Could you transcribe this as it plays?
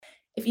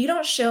if you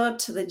don't show up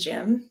to the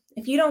gym,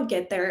 if you don't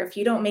get there, if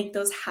you don't make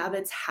those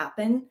habits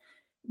happen,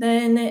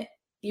 then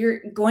you're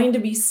going to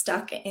be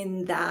stuck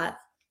in that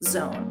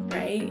zone,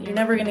 right? You're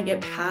never going to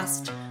get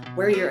past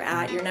where you're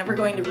at. You're never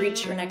going to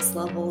reach your next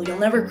level. You'll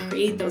never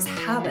create those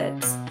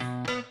habits.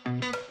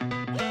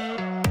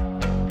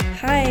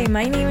 Hi,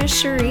 my name is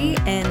Cherie,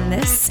 and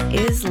this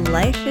is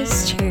Life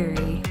is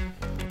Cherry.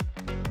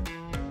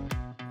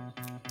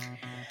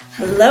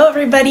 Hello,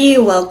 everybody.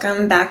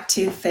 Welcome back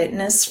to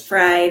Fitness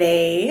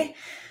Friday.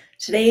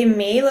 Today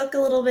may look a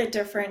little bit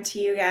different to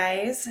you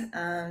guys.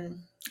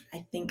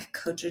 I think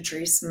Coach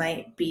Idris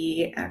might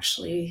be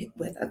actually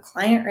with a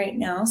client right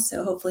now,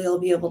 so hopefully he'll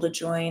be able to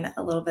join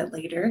a little bit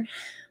later.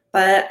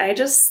 But I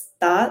just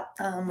thought,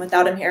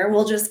 without him here,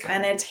 we'll just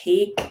kind of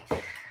take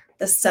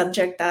the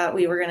subject that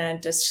we were going to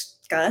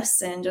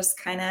discuss and just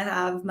kind of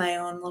have my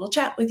own little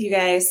chat with you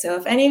guys. So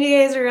if any of you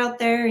guys are out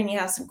there and you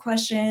have some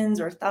questions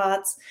or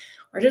thoughts,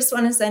 or just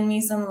want to send me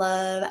some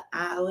love,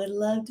 I would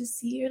love to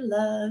see your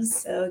love.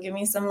 So give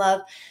me some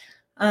love.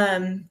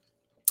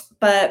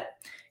 But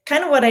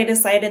kind of what I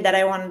decided that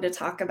I wanted to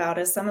talk about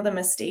is some of the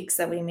mistakes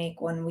that we make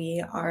when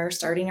we are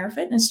starting our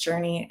fitness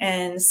journey.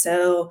 And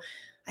so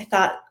I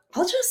thought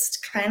I'll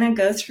just kind of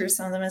go through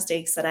some of the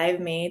mistakes that I've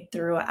made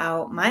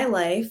throughout my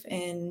life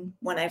and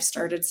when I've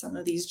started some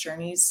of these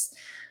journeys,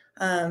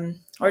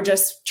 or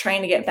just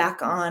trying to get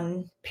back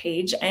on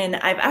page. And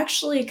I've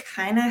actually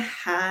kind of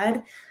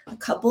had a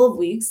couple of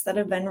weeks that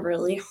have been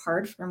really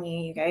hard for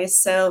me, you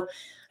guys. So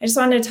I just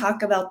wanted to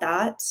talk about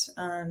that.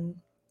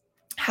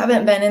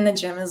 Haven't been in the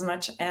gym as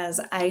much as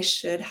I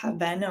should have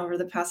been over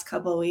the past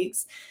couple of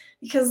weeks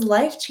because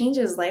life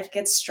changes, life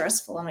gets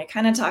stressful. And I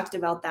kind of talked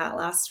about that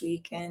last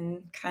week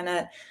and kind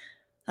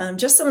of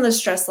just some of the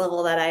stress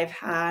level that I've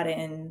had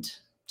and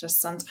just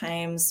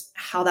sometimes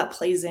how that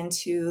plays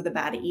into the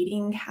bad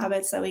eating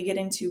habits that we get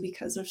into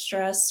because of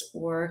stress,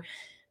 or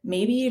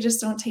maybe you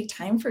just don't take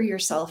time for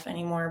yourself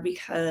anymore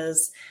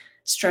because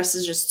stress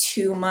is just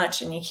too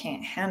much and you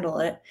can't handle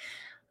it.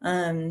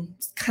 Kind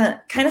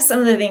of some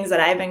of the things that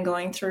I've been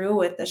going through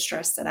with the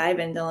stress that I've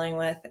been dealing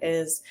with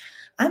is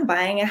I'm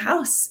buying a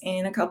house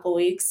in a couple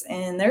weeks,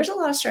 and there's a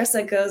lot of stress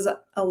that goes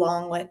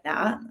along with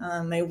that.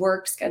 My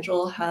work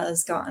schedule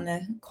has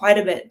gotten quite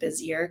a bit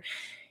busier,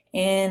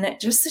 and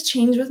just the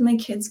change with my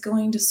kids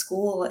going to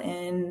school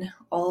and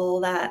all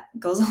that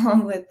goes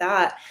along with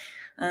that.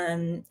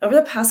 Over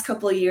the past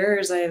couple of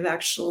years, I've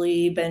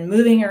actually been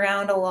moving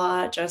around a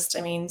lot.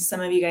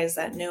 Some of you guys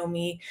that know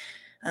me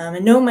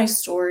and know my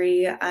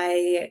story.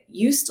 I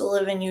used to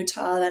live in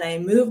Utah, then I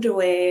moved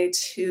away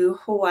to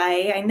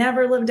Hawaii. I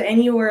never lived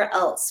anywhere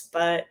else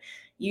but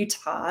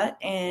Utah.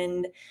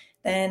 And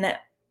then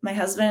my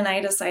husband and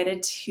I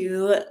decided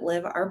to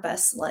live our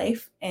best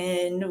life,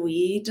 and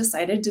we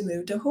decided to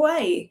move to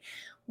Hawaii.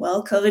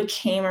 Well, COVID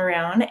came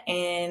around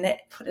and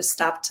put a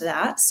stop to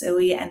that. So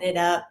we ended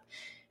up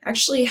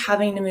actually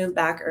having to move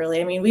back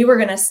early. I mean, we were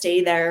going to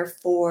stay there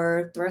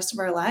for the rest of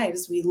our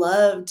lives. We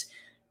loved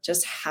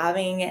just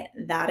having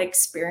that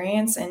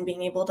experience and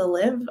being able to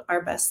live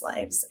our best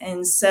lives.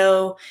 And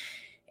so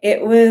it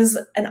was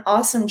an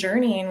awesome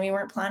journey, and we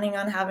weren't planning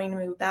on having to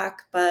move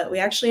back, but we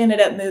actually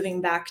ended up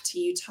moving back to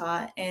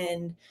Utah.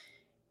 And,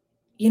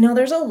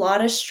 there's a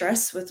lot of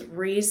stress with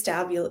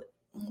reestablishing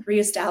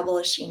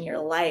your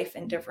life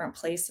in different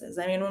places.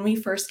 I mean, when we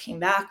first came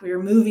back, we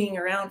were moving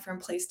around from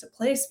place to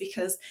place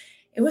because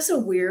it was a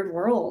weird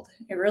world.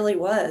 It really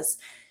was.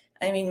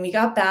 I mean, we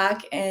got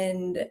back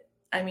and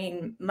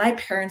my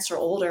parents are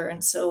older.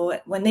 And so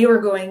when they were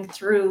going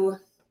through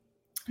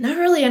not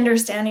really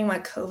understanding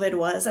what COVID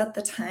was at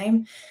the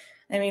time,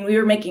 we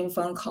were making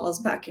phone calls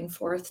back and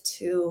forth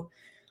to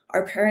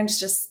our parents,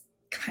 just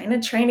kind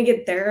of trying to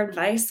get their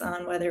advice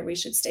on whether we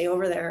should stay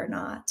over there or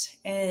not.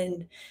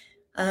 And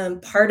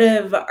part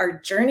of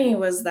our journey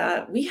was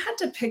that we had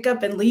to pick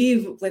up and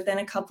leave within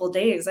a couple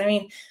days.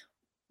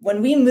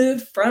 When we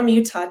moved from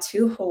Utah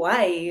to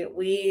Hawaii,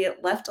 we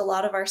left a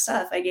lot of our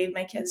stuff. I gave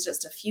my kids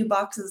just a few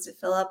boxes to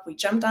fill up. We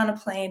jumped on a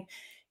plane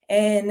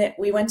and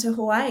we went to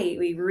Hawaii.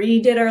 We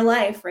redid our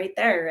life right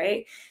there,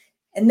 right?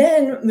 And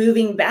then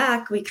moving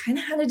back, we kind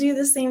of had to do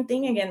the same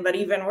thing again, but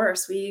even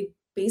worse. We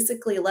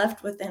basically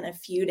left within a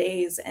few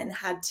days and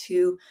had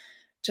to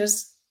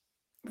just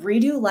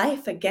redo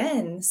life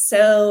again.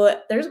 So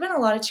there's been a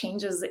lot of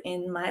changes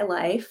in my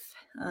life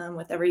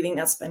with everything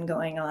that's been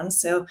going on.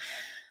 So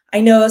I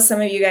know some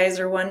of you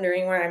guys are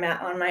wondering where I'm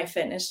at on my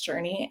fitness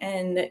journey.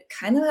 And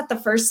kind of at the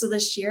first of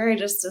this year, I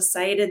just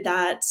decided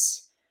that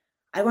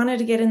I wanted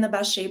to get in the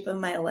best shape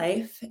of my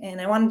life and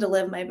I wanted to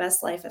live my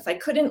best life. If I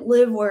couldn't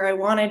live where I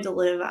wanted to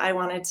live, I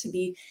wanted to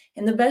be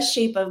in the best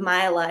shape of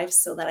my life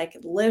so that I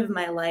could live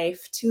my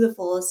life to the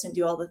fullest and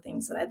do all the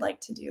things that I'd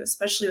like to do,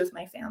 especially with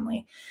my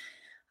family.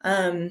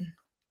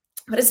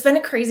 But it's been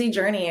a crazy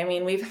journey.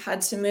 We've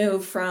had to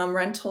move from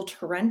rental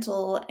to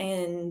rental,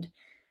 and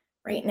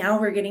right now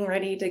we're getting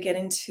ready to get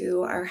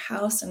into our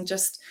house, and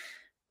just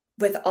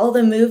with all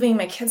the moving,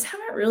 my kids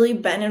haven't really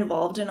been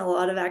involved in a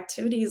lot of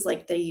activities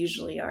like they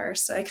usually are.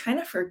 So I kind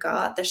of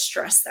forgot the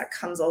stress that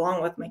comes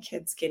along with my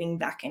kids getting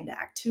back into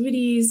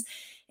activities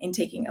and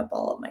taking up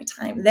all of my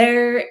time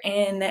there.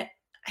 And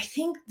I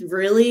think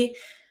really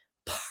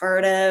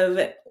part of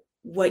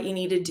what you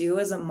need to do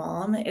as a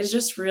mom is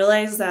just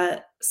realize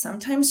that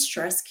sometimes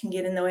stress can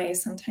get in the way.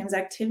 Sometimes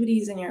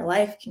activities in your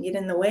life can get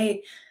in the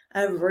way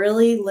of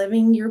really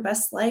living your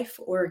best life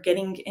or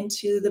getting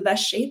into the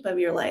best shape of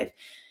your life.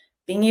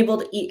 Being able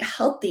to eat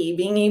healthy,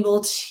 being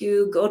able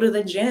to go to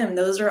the gym,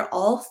 those are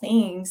all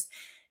things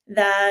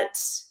that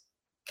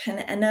can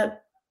end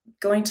up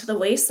going to the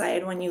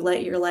wayside when you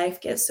let your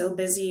life get so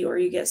busy or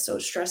you get so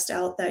stressed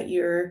out that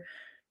you're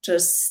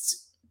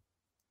just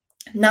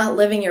not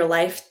living your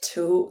life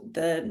to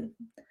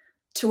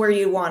where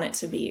you want it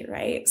to be,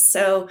 right?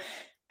 So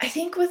I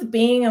think with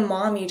being a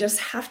mom, you just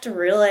have to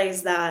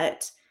realize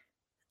that,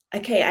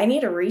 okay, I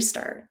need a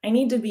restart. I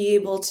need to be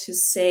able to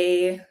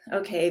say,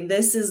 okay,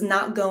 this is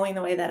not going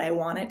the way that I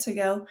want it to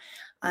go.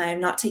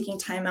 I'm not taking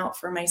time out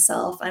for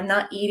myself. I'm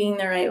not eating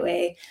the right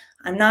way.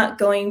 I'm not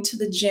going to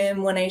the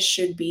gym when I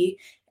should be,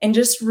 and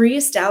just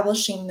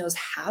reestablishing those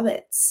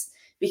habits.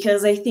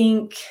 Because I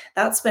think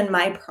that's been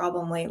my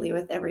problem lately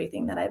with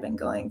everything that I've been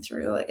going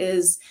through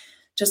is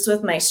just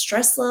with my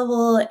stress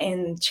level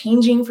and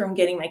changing from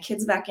getting my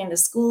kids back into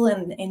school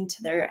and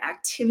into their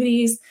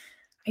activities.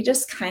 I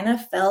just kind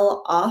of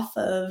fell off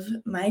of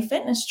my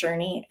fitness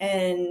journey,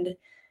 and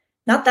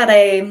not that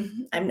I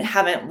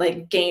haven't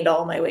like gained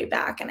all my weight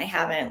back and I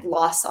haven't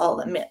lost all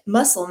the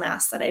muscle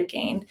mass that I've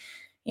gained.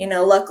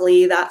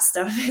 Luckily that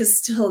stuff is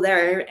still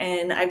there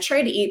and I've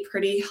tried to eat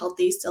pretty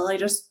healthy still. I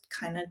just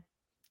kind of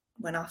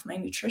went off my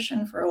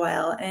nutrition for a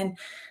while, and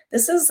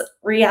this is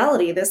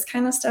reality. This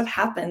kind of stuff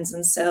happens.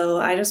 And so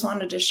I just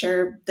wanted to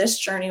share this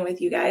journey with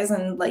you guys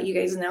and let you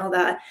guys know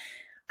that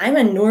I'm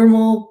a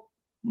normal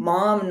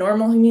mom,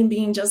 normal human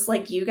being, just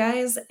like you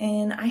guys.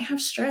 And I have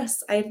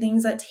stress. I have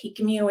things that take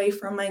me away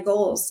from my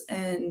goals.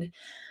 And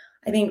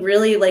I think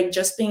really like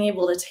just being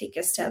able to take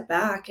a step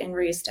back and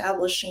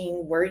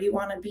reestablishing where you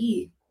want to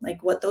be,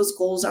 like what those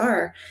goals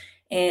are,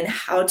 and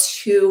how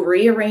to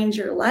rearrange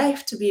your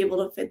life to be able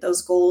to fit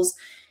those goals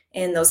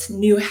and those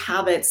new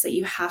habits that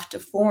you have to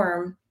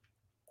form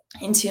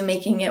into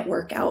making it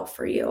work out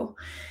for you.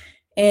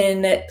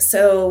 And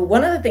so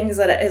one of the things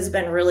that has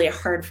been really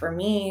hard for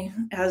me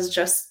has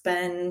just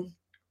been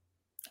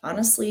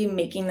honestly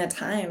making the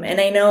time. And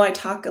I know I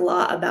talk a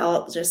lot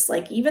about just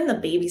like even the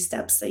baby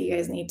steps that you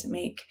guys need to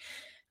make.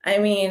 I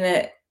mean,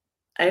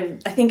 I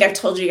think I've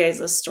told you guys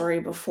this story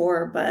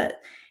before,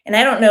 but and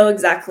I don't know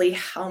exactly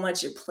how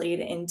much it played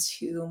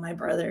into my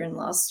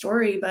brother-in-law's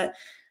story, but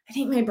I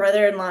think my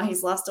brother-in-law,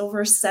 he's lost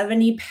over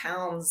 70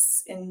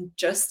 pounds in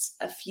just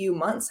a few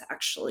months,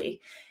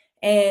 actually.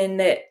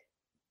 And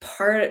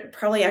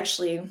probably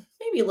actually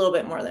maybe a little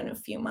bit more than a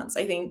few months.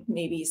 I think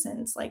maybe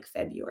since like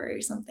February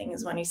or something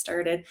is when he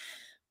started.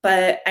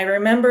 But I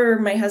remember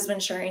my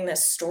husband sharing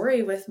this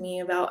story with me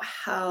about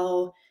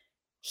how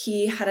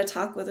he had a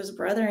talk with his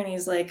brother and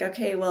he's like,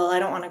 okay, well, I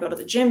don't want to go to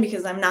the gym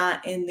because I'm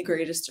not in the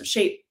greatest of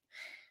shape.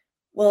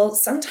 Well,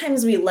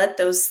 sometimes we let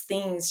those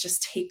things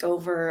just take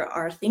over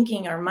our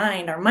thinking, our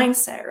mind, our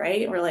mindset,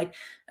 right? We're like,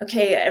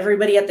 okay,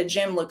 everybody at the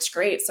gym looks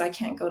great, so I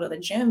can't go to the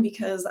gym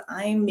because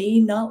I may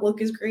not look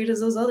as great as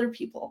those other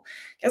people.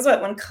 Guess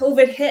what? When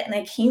COVID hit and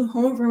I came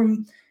home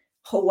from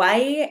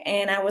Hawaii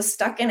and I was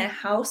stuck in a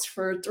house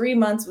for 3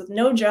 months with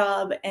no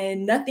job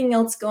and nothing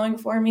else going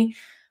for me,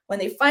 when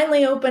they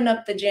finally opened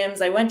up the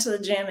gyms, I went to the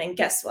gym and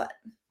guess what?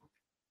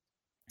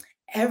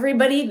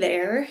 Everybody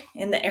there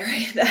in the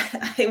area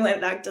that I went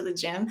back to the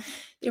gym,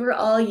 they were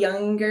all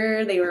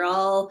younger. They were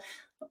all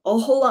a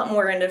whole lot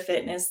more into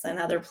fitness than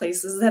other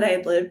places that I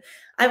had lived.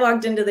 I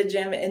walked into the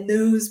gym and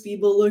those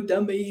people looked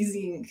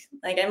amazing.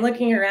 Like I'm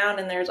looking around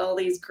and there's all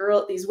these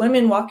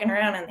women walking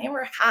around and they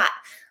were hot.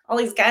 All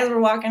these guys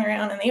were walking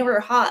around and they were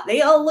hot.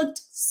 They all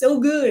looked so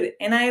good.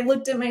 And I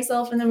looked at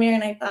myself in the mirror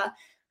and I thought,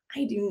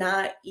 I do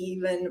not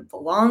even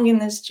belong in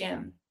this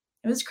gym.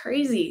 It was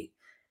crazy.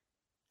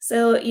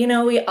 So,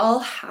 we all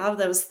have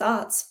those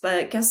thoughts,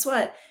 but guess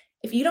what?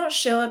 If you don't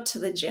show up to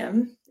the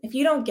gym, if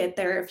you don't get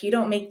there, if you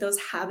don't make those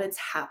habits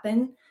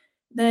happen,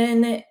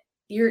 then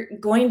you're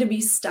going to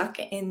be stuck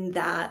in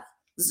that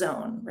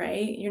zone,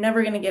 right? You're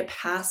never going to get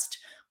past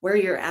where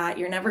you're at.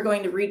 You're never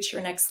going to reach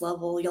your next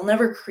level. You'll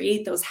never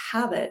create those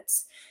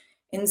habits.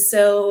 And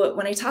so,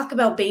 when I talk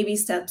about baby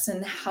steps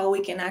and how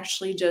we can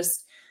actually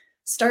just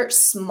start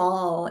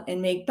small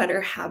and make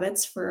better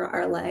habits for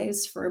our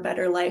lives, for a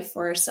better life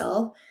for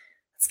ourselves,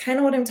 it's kind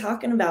of what I'm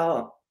talking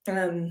about.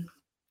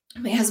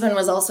 My husband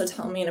was also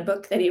telling me in a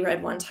book that he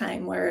read one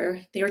time where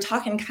they were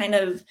talking kind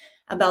of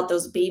about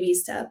those baby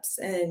steps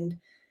and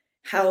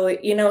how,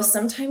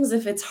 sometimes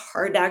if it's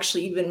hard to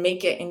actually even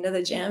make it into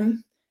the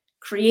gym,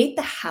 create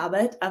the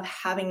habit of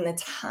having the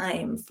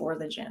time for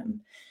the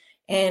gym.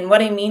 And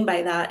what I mean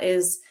by that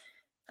is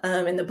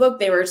in the book,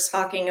 they were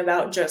talking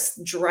about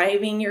just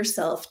driving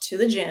yourself to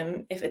the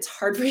gym. If it's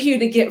hard for you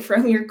to get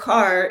from your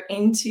car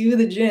into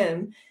the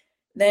gym,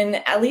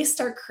 then at least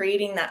start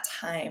creating that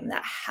time,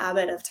 that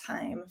habit of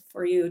time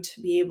for you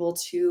to be able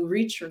to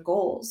reach your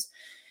goals.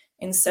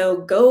 And so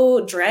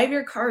go drive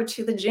your car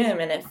to the gym.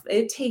 And if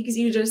it takes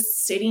you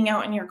just sitting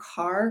out in your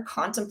car,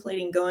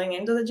 contemplating going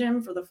into the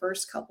gym for the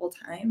first couple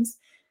times,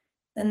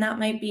 then that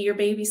might be your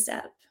baby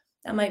step.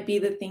 That might be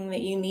the thing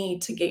that you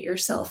need to get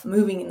yourself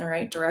moving in the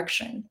right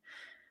direction.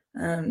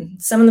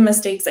 Some of the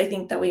mistakes I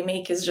think that we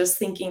make is just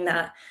thinking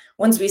that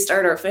once we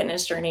start our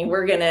fitness journey,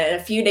 in a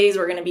few days,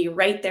 we're going to be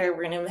right there.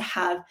 We're going to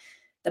have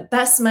the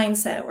best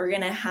mindset. We're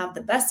going to have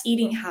the best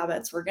eating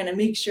habits. We're going to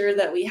make sure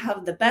that we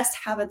have the best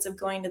habits of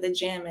going to the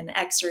gym and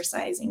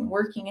exercising,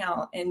 working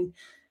out. And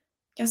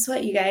guess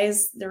what, you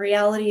guys? The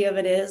reality of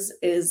it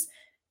is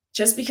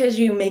just because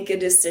you make a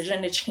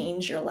decision to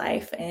change your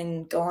life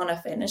and go on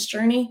a fitness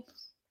journey,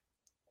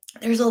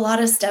 there's a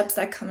lot of steps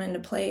that come into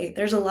play.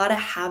 There's a lot of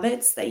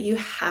habits that you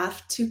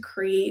have to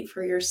create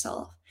for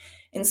yourself.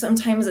 And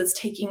sometimes it's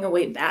taking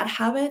away bad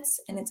habits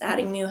and it's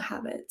adding new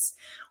habits,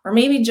 or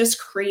maybe just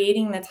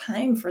creating the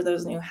time for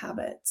those new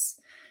habits.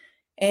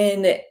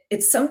 And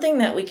it's something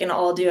that we can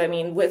all do. I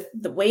mean, with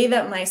the way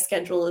that my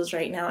schedule is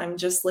right now, I'm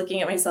just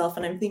looking at myself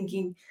and I'm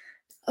thinking,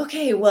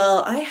 okay,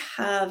 well, I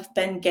have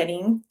been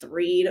getting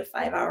 3 to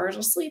 5 hours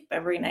of sleep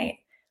every night.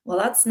 Well,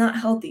 that's not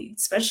healthy,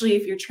 especially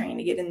if you're trying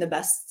to get in the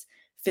best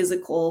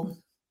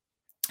physical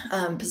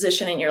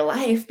position in your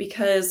life,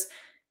 because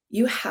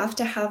you have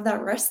to have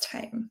that rest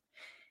time.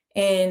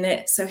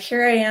 And so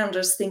here I am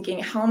just thinking,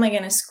 how am I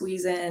going to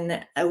squeeze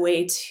in a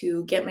way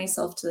to get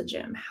myself to the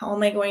gym? How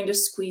am I going to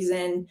squeeze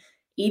in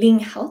eating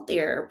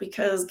healthier?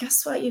 Because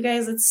guess what, you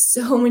guys, it's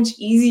so much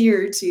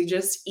easier to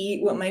just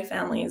eat what my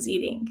family is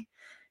eating.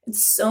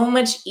 It's so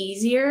much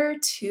easier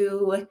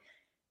to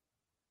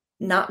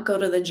not go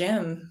to the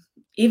gym.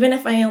 Even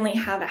if I only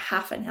have a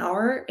half an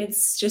hour,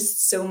 it's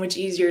just so much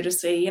easier to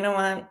say, you know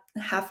what,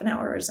 half an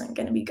hour isn't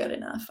going to be good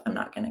enough. I'm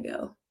not going to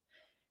go.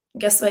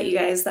 Guess what, you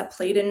guys, that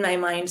played in my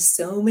mind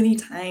so many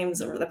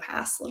times over the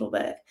past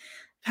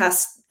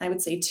I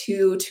would say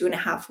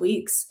 2.5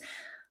 weeks.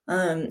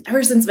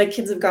 Ever since my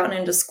kids have gotten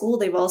into school,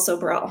 they've also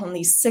brought home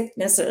these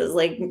sicknesses.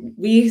 Like,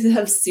 we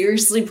have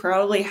seriously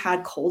probably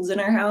had colds in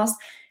our house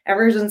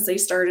ever since they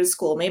started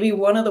school. Maybe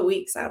one of the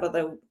weeks out of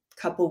the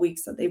couple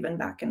weeks that they've been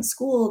back in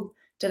school,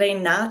 did I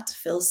not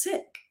feel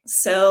sick?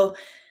 So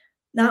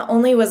not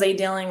only was I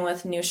dealing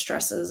with new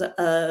stresses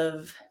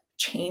of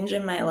change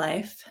in my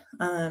life,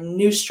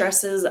 new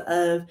stresses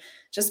of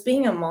just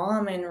being a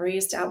mom and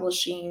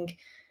reestablishing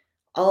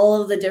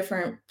all of the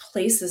different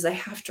places I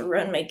have to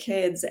run my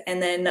kids.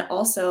 And then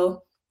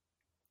also,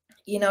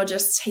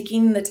 just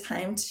taking the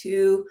time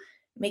to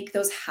make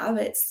those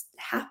habits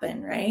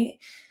happen, right?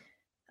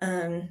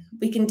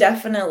 We can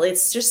definitely,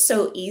 it's just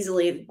so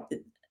easy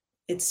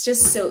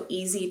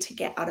to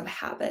get out of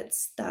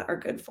habits that are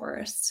good for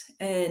us.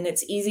 And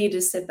it's easy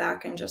to sit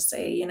back and just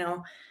say,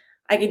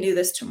 I can do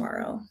this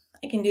tomorrow.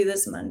 I can do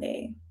this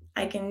Monday.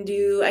 I can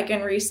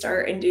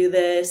restart and do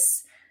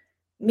this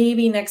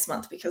maybe next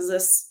month, because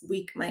this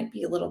week might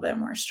be a little bit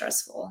more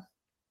stressful.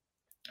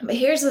 But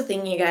here's the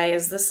thing, you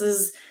guys, this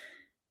is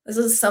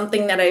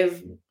something that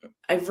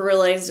I've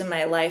realized in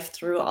my life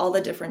through all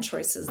the different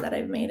choices that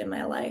I've made in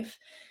my life.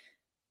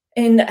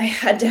 And I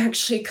had to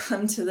actually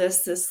come to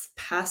this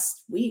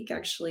past week,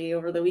 actually,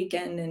 over the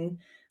weekend,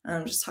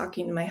 and just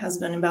talking to my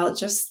husband about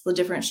just the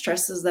different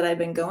stresses that I've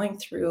been going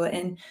through.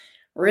 And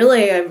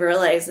really, I've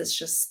realized it's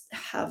just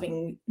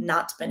having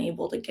not been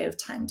able to give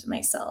time to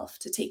myself,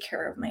 to take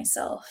care of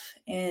myself.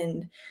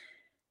 And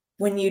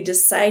when you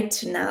decide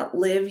to not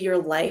live your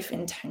life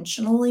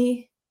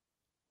intentionally,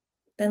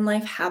 then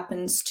life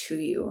happens to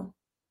you.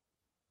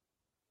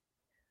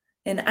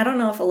 And I don't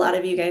know if a lot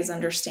of you guys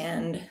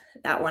understand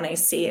that when I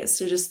say it,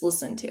 so just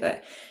listen to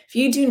it. If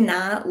you do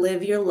not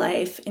live your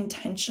life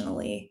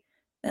intentionally,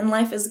 then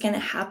life is going to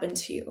happen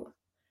to you.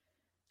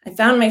 I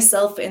found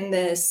myself in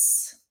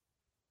this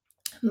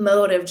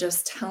mode of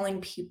just telling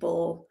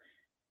people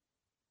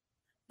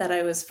that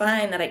I was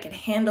fine, that I could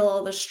handle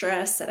all the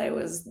stress, that I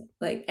was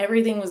like,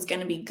 everything was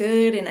going to be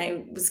good. And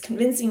I was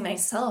convincing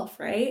myself,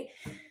 right?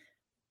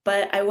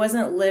 But I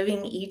wasn't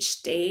living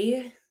each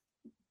day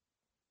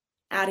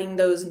adding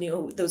those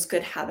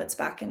good habits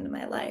back into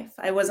my life.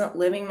 I wasn't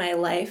living my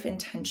life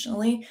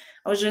intentionally.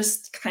 I was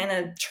just kind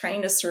of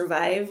trying to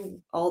survive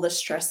all the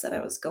stress that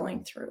I was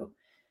going through.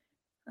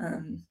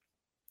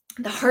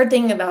 The hard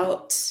thing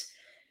about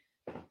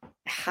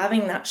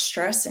having that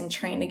stress and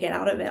trying to get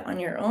out of it on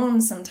your own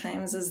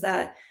sometimes is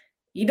that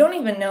you don't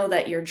even know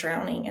that you're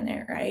drowning in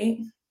it, right?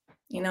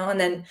 And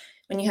then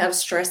when you have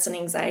stress and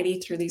anxiety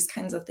through these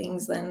kinds of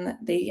things, then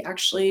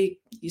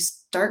you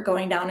start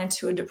going down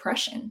into a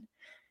depression.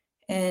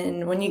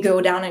 And when you go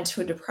down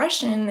into a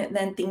depression,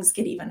 then things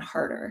get even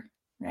harder,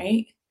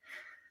 right?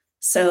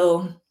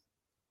 So,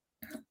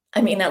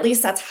 I mean, at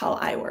least that's how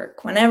I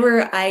work.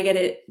 Whenever I get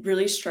it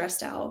really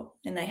stressed out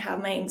and I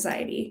have my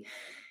anxiety,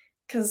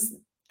 because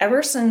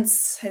ever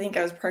since I think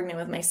I was pregnant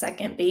with my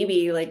second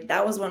baby, like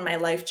that was when my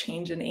life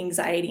changed and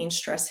anxiety and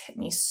stress hit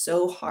me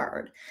so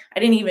hard. I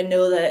didn't even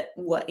know that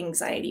what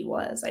anxiety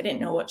was. I didn't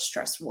know what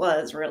stress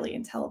was really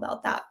until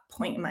about that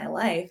point in my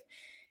life.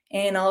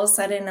 And all of a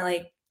sudden,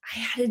 like I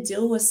had to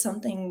deal with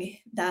something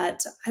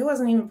that I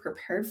wasn't even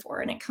prepared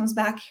for. And it comes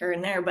back here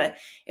and there. But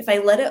if I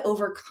let it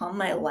overcome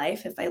my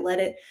life, if I let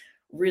it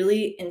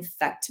really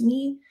infect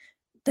me,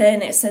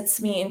 then it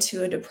sets me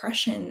into a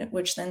depression,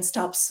 which then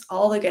stops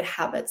all the good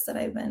habits that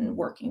I've been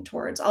working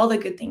towards, all the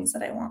good things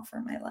that I want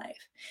for my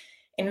life.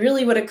 And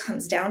really, what it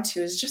comes down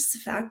to is just the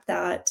fact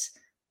that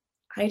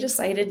I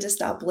decided to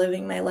stop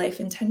living my life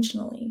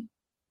intentionally.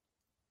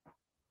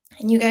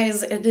 And you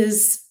guys, it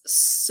is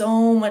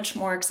so much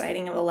more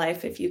exciting of a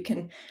life if you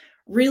can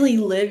really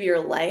live your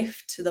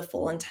life to the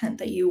full intent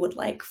that you would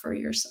like for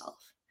yourself.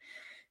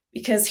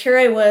 Because here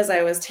I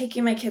was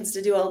taking my kids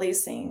to do all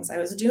these things. I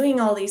was doing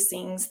all these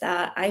things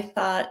that I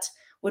thought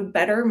would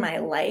better my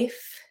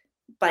life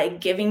by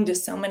giving to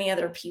so many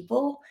other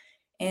people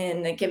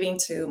and giving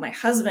to my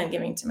husband,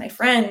 giving to my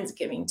friends,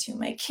 giving to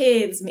my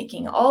kids,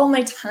 making all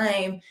my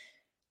time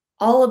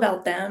all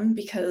about them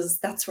because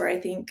that's where I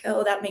think,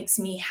 oh, that makes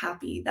me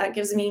happy. That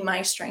gives me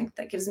my strength.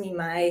 That gives me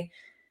my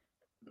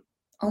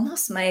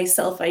almost my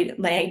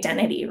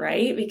identity,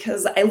 right?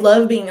 Because I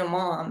love being a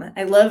mom.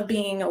 I love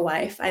being a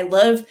wife. I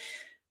love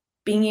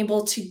being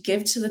able to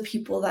give to the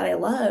people that I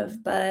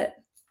love. But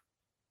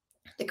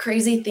the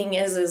crazy thing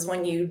is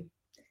when you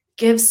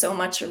give so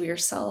much of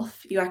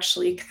yourself, you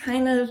actually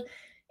kind of,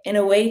 in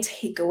a way,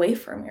 take away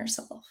from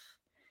yourself.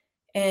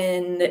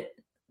 And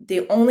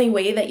the only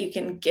way that you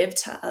can give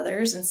to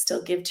others and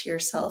still give to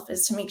yourself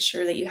is to make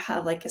sure that you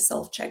have like a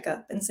self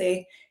checkup and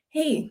say,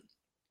 hey,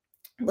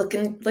 look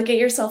at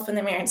yourself in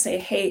the mirror and say,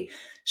 hey,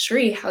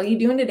 Shri, how are you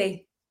doing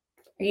today?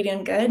 Are you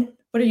doing good?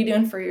 What are you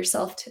doing for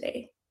yourself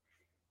today?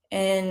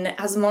 And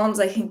as moms,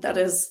 I think that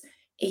is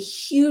a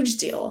huge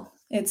deal.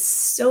 It's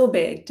so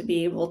big to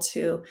be able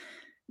to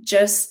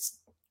just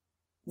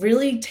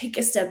really take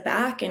a step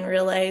back and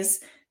realize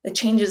the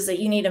changes that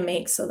you need to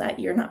make so that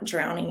you're not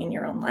drowning in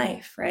your own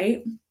life,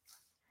 right?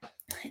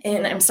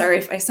 And I'm sorry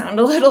if I sound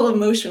a little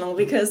emotional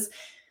because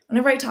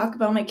whenever I talk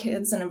about my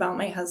kids and about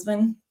my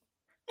husband,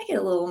 I get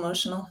a little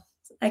emotional.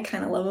 I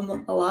kind of love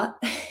him a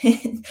lot.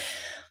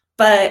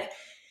 But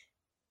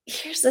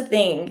here's the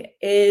thing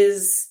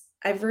is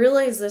I've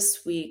realized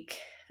this week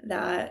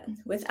that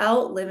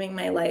without living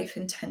my life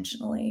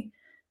intentionally,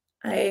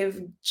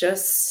 I've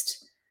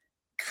just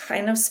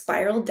kind of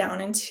spiraled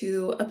down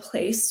into a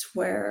place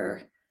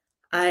where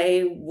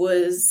I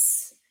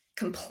was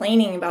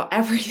complaining about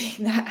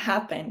everything that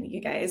happened, you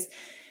guys.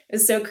 It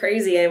was so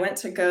crazy. I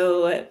went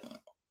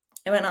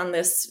on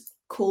this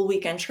cool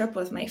weekend trip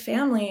with my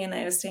family and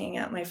I was staying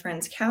at my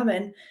friend's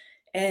cabin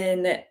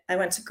and I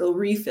went to go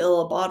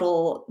refill a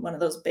bottle, one of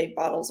those big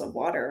bottles of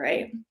water,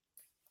 right?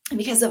 And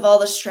because of all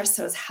the stress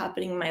that was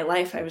happening in my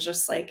life, I was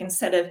just like,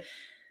 instead of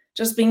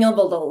just being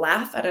able to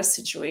laugh at a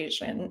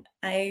situation,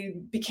 I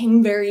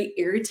became very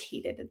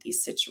irritated at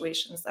these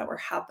situations that were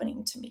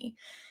happening to me.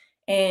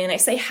 And I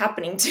say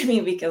happening to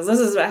me because this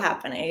is what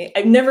happened.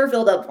 I've never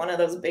filled up one of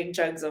those big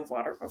jugs of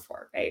water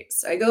before, right?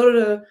 So I go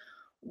to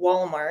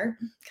Walmart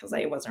because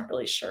I wasn't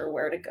really sure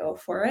where to go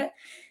for it.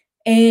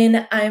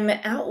 And I'm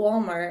at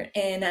Walmart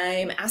and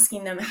I'm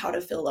asking them how to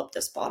fill up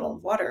this bottle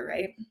of water,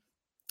 right?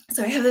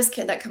 So I have this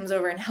kid that comes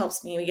over and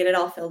helps me. We get it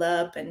all filled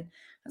up. And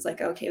I was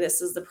like, okay,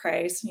 this is the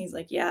price. And he's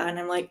like, yeah. And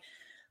I'm like,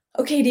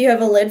 okay, do you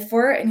have a lid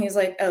for it? And he's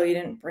like, oh, you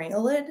didn't bring a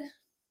lid?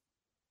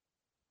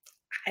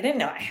 I didn't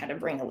know I had to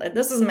bring a lid.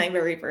 This is my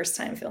very first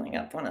time filling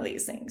up one of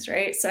these things,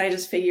 right? So I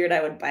just figured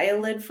I would buy a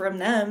lid from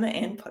them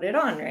and put it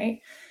on, right?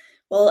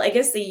 Well, I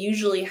guess they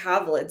usually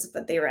have lids,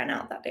 but they ran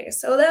out that day.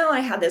 So now I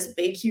had this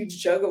big,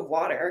 huge jug of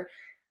water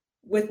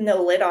with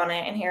no lid on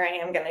it. And here I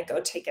am going to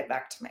go take it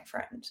back to my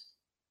friend.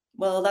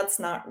 Well, that's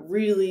not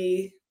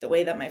really the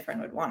way that my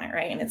friend would want it,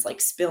 right? And it's like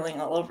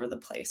spilling all over the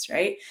place,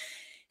 right?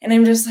 And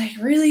I'm just like,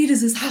 really,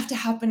 does this have to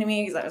happen to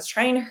me? Because I was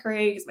trying to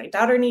hurry because my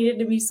daughter needed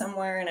to be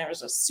somewhere and I was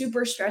just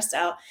super stressed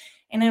out.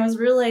 And I was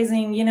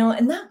realizing, in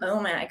that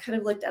moment, I could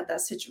have looked at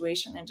that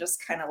situation and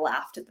just kind of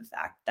laughed at the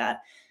fact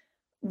that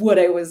what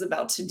I was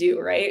about to do,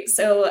 right?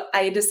 So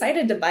I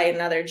decided to buy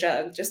another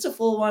jug, just a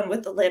full one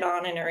with the lid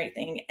on and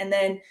everything. And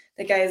then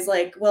the guy's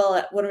like,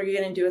 well, what are you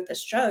going to do with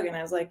this jug? And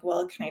I was like,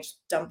 well, can I just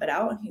dump it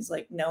out? And he's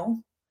like,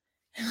 no.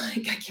 I'm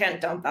like, I can't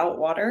dump out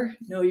water.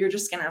 No, you're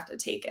just going to have to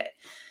take it.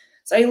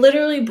 So I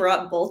literally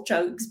brought both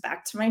jugs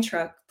back to my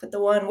truck, put the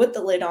one with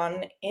the lid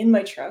on in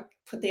my truck,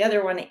 put the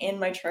other one in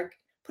my truck,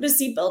 put a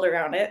seatbelt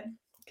around it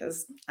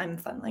because I'm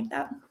fun like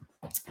that.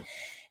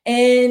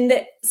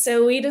 And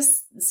so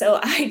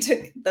I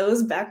took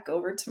those back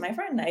over to my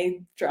friend.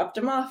 I dropped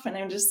them off and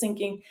I'm just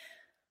thinking,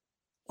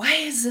 why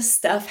is this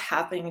stuff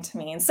happening to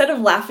me? Instead of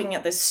laughing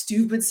at this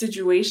stupid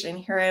situation,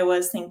 here I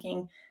was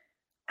thinking,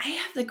 I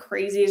have the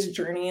craziest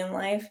journey in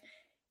life.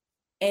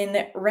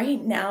 And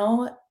right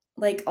now,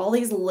 like all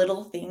these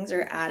little things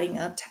are adding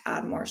up to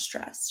add more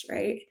stress,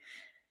 right?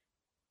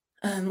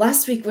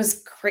 Last week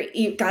was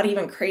it got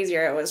even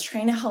crazier. I was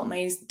trying to help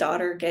my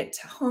daughter get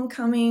to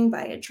homecoming,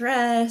 buy a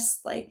dress,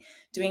 like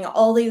doing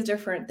all these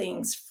different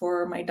things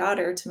for my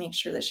daughter to make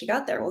sure that she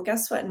got there. Well,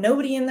 guess what?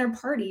 Nobody in their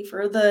party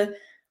for the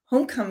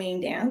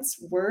homecoming dance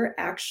were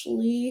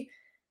actually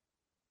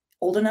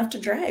old enough to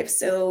drive.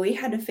 So we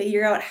had to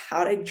figure out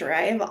how to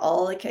drive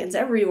all the kids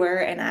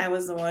everywhere, and I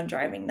was the one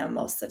driving them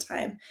most of the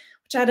time,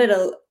 which added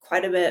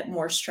quite a bit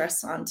more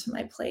stress onto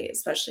my plate,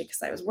 especially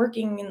because I was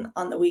working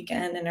on the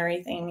weekend and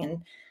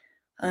everything.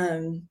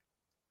 And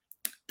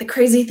the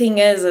crazy thing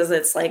is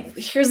it's like,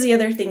 here's the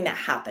other thing that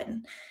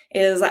happened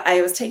is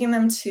I was taking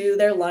them to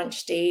their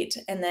lunch date,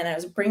 and then I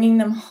was bringing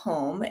them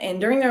home.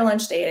 And during their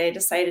lunch date, I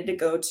decided to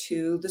go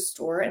to the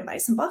store and buy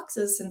some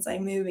boxes since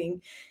I'm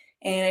moving.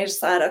 And I just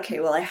thought, okay,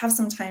 well, I have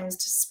some time to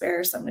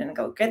spare, so I'm going to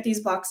go get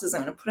these boxes.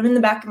 I'm going to put them in the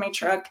back of my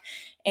truck,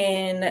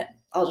 and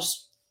I'll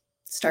just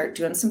start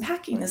doing some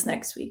packing this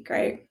next week,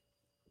 right?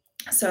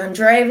 So I'm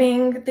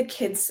driving the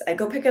kids. I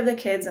go pick up the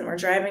kids, and we're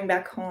driving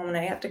back home, and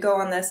I have to go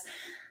on this.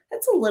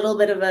 That's a little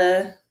bit of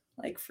a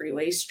like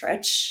freeway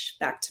stretch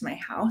back to my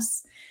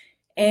house.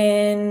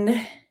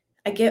 And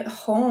I get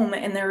home,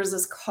 and there was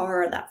this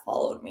car that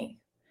followed me.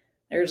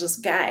 There was this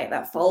guy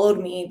that followed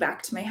me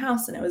back to my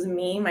house, and it was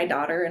me, my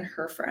daughter, and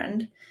her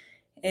friend.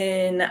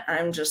 And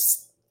I'm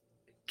just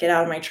get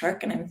out of my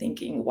truck, and I'm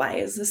thinking, why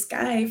is this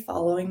guy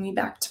following me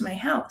back to my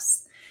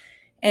house?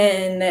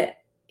 And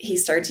he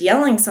starts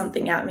yelling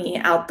something at me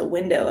out the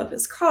window of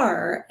his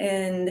car.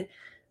 And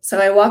so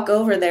I walk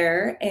over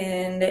there,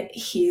 and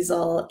he's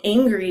all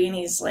angry, and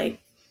he's like,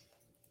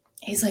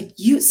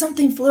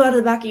 something flew out of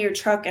the back of your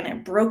truck and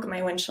it broke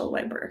my windshield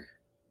wiper.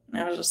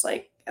 And I was just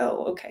like,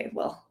 oh, okay,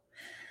 well,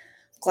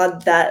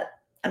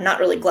 I'm not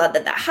really glad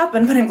that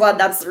happened, but I'm glad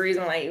that's the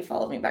reason why you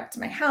followed me back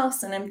to my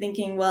house. And I'm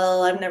thinking,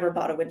 well, I've never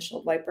bought a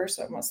windshield wiper,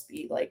 so it must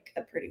be like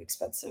a pretty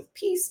expensive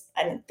piece.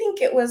 I didn't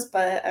think it was,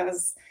 but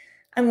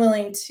I'm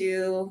willing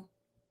to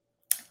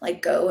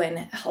like go and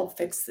help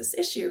fix this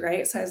issue,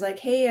 right? So I was like,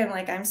 hey,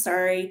 I'm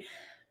sorry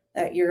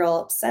that you're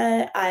all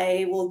upset.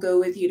 I will go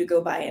with you to go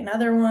buy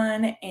another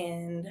one,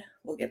 and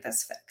we'll get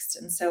this fixed.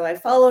 And so I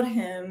followed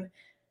him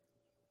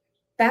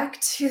back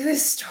to the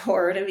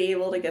store to be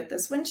able to get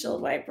this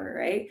windshield wiper,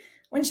 right?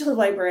 Windshield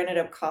wiper ended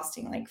up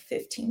costing like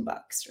 $15,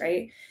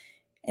 right?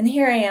 And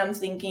here I am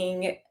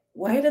thinking,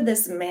 why did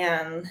this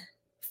man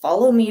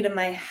follow me to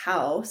my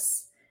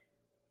house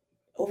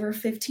over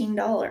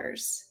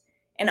 $15?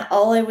 And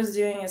all I was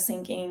doing is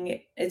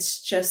thinking,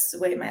 it's just the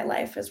way my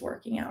life is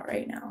working out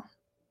right now.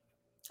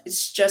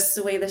 It's just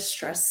the way these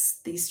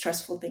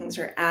stressful things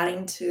are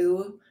adding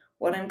to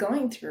what I'm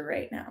going through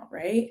right now,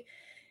 right?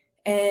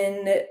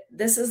 And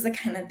this is the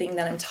kind of thing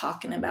that I'm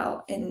talking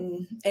about,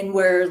 and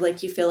where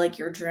like you feel like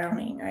you're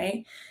drowning,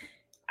 right?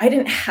 I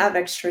didn't have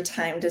extra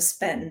time to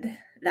spend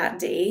that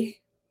day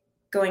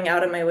going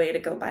out of my way to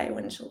go buy a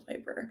windshield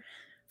wiper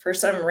for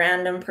some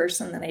random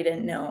person that I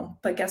didn't know.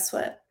 But guess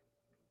what?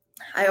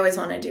 I always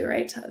want to do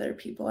right to other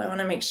people. I want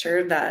to make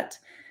sure that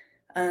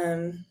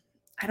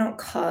I don't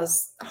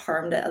cause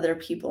harm to other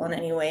people in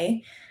any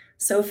way.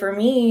 So for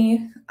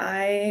me,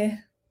 I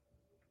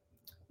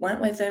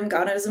went with him,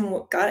 got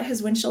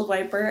his windshield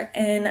wiper,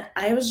 and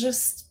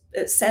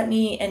it sent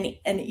me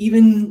an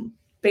even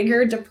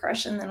bigger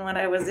depression than what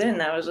I was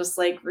in. I was just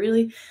like,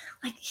 really,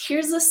 like,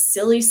 here's a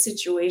silly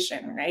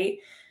situation, right?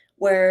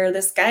 Where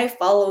this guy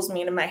follows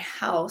me to my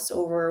house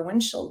over a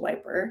windshield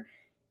wiper.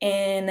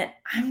 And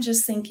I'm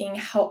just thinking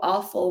how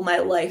awful my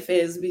life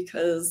is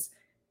because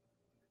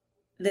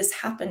this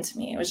happened to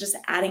me. It was just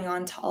adding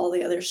on to all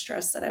the other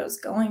stress that I was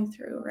going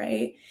through,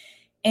 right?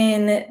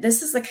 And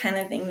this is the kind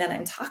of thing that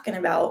I'm talking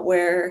about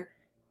where,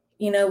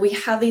 we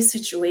have these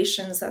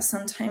situations that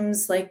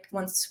sometimes, like,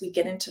 once we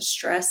get into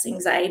stress,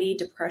 anxiety,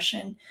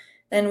 depression,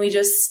 then we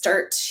just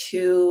start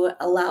to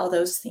allow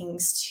those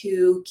things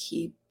to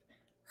keep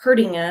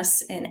hurting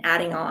us and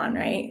adding on,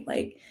 right?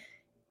 Like,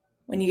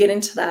 when you get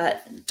into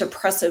that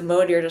depressive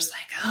mode, you're just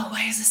like, oh,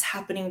 why is this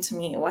happening to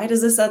me? Why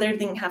does this other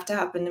thing have to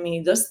happen to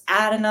me? Just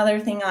add another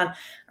thing on. I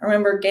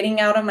remember getting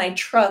out of my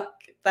truck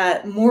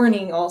that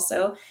morning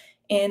also,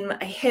 and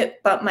I hit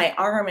my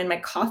arm, and my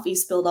coffee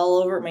spilled all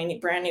over my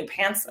brand new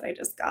pants that I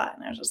just got.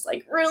 And I was just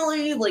like,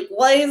 really? Like,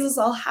 why is this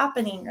all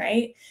happening,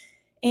 right?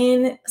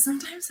 And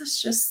sometimes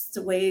that's just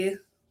the way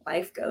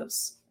life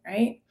goes,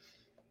 right?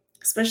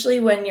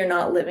 Especially when you're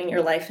not living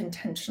your life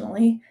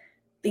intentionally.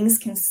 Things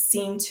can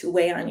seem to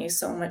weigh on you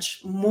so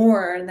much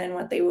more than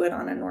what they would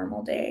on a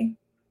normal day.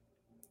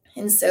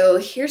 And so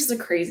here's the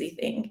crazy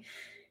thing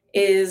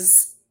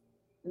is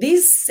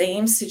these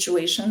same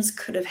situations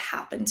could have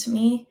happened to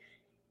me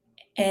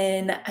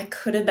and I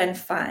could have been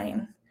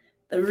fine.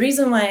 The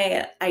reason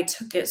why I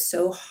took it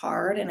so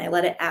hard and I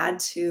let it add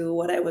to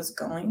what I was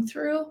going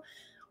through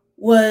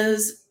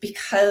was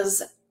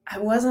because I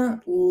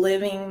wasn't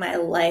living my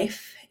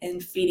life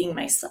and feeding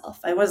myself.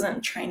 I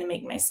wasn't trying to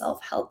make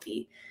myself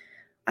healthy.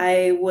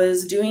 I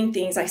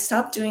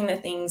stopped doing the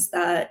things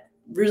that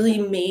really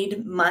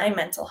made my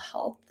mental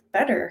health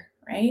better,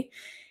 right?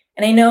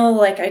 And I know,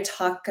 like, I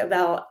talk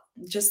about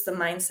just the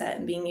mindset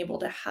and being able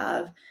to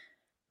have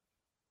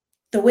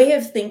the way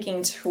of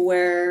thinking to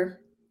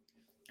where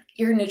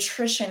your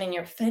nutrition and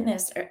your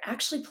fitness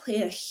actually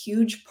play a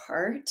huge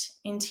part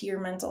into your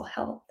mental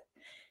health.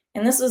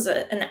 And this was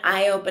an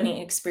eye-opening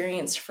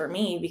experience for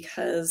me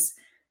because,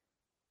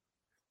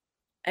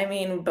 I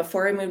mean,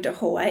 before I moved to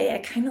Hawaii, I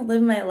kind of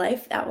lived my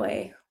life that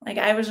way. Like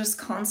I was just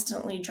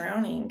constantly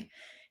drowning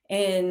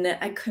and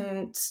I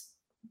couldn't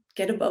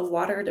get above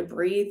water to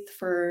breathe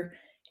for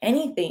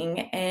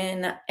anything.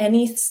 And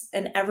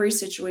every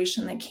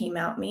situation that came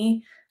at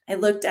me, I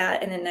looked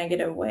at in a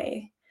negative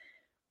way.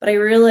 But I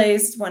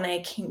realized when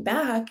I came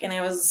back and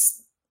I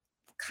was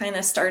kind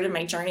of started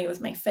my journey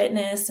with my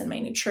fitness and my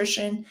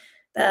nutrition,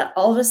 that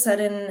all of a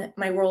sudden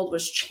my world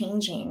was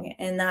changing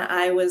and that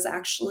I was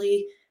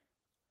actually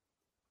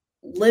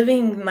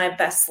living my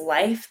best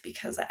life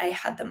because I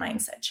had the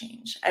mindset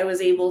change. I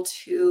was able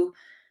to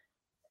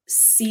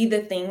see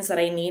the things that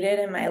I needed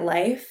in my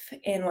life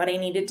and what I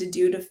needed to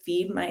do to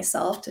feed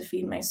myself, to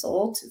feed my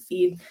soul, to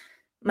feed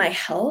my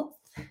health.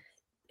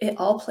 It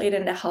all played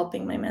into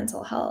helping my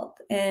mental health.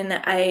 And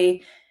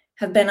I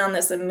have been on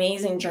this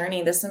amazing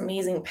journey, this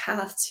amazing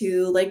path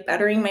to like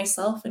bettering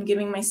myself and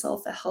giving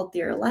myself a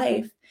healthier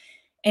life.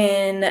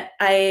 And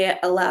I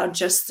allowed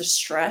just the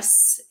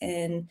stress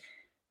and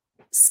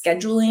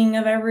scheduling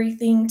of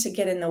everything to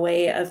get in the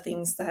way of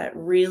things that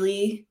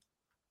really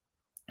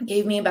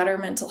gave me better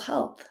mental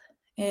health.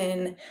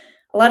 And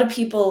a lot of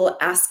people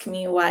ask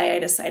me why I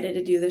decided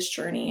to do this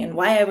journey and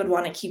why I would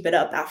want to keep it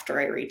up after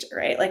I reach it,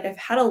 right? Like I've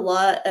had a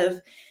lot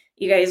of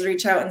you guys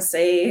reach out and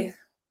say,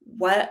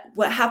 what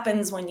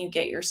happens when you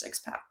get your six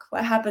pack?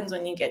 What happens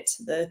when you get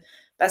to the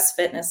best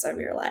fitness of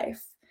your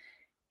life?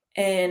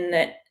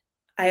 And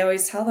I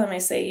always tell them, I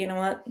say, you know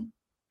what?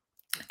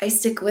 I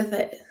stick with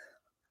it.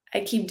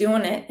 I keep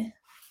doing it.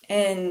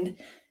 And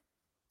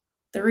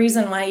the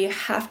reason why you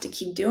have to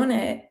keep doing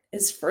it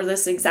is for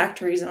this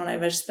exact reason what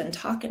I've just been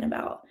talking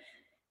about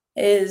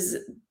is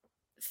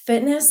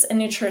fitness and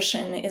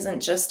nutrition isn't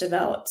just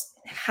about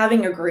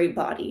having a great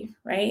body,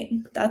 right?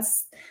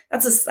 That's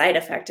a side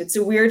effect. It's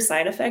a weird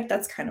side effect.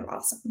 That's kind of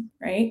awesome,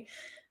 right?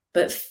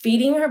 But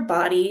feeding our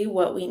body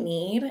what we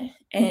need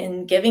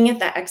and giving it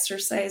that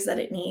exercise that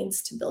it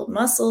needs to build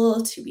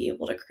muscle, to be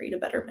able to create a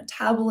better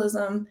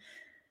metabolism,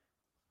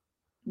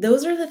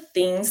 those are the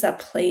things that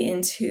play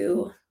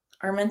into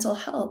our mental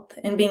health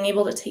and being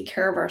able to take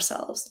care of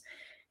ourselves.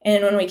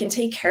 And when we can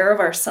take care of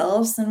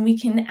ourselves, then we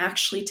can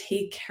actually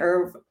take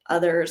care of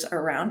others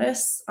around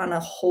us on a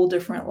whole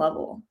different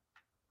level.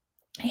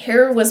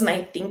 Here was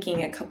my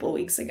thinking a couple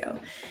weeks ago,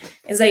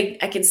 is I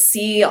could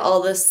see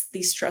all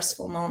these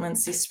stressful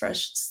moments, these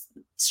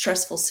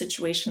stressful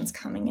situations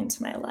coming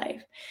into my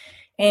life.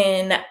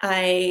 And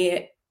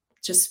I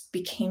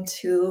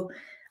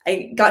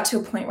got to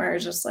a point where I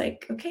was just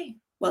like, okay,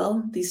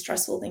 well, these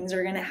stressful things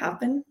are going to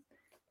happen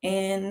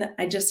and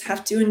I just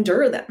have to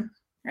endure them,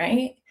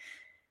 right?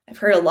 I've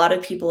heard a lot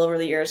of people over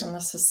the years, and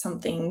this is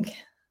something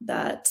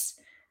that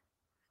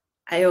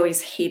I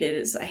always hated,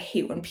 is I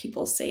hate when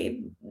people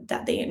say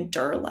that they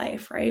endure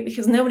life, right?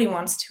 Because nobody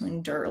wants to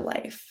endure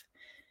life.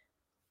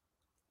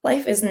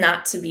 Life is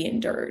not to be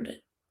endured.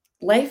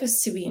 Life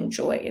is to be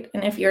enjoyed.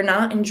 And if you're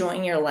not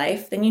enjoying your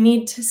life, then you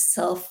need to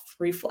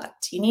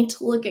self-reflect. You need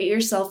to look at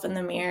yourself in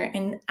the mirror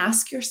and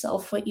ask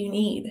yourself what you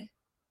need.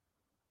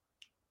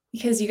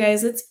 Because you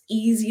guys, it's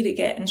easy to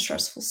get in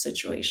stressful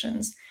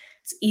situations.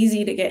 It's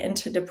easy to get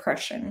into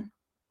depression.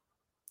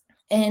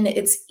 And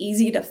it's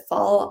easy to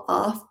fall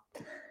off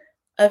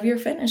of your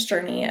fitness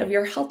journey, of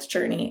your health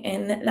journey.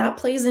 And that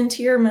plays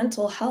into your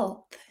mental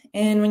health.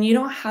 And when you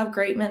don't have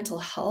great mental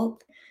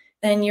health,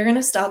 then you're going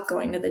to stop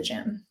going to the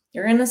gym.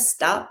 You're going to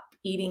stop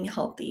eating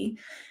healthy.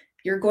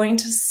 You're going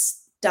to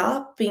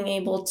stop being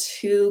able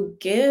to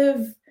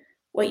give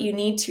what you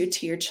need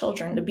to your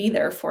children, to be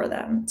there for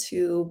them,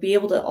 to be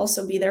able to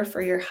also be there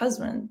for your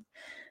husband.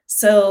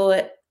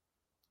 So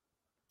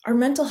our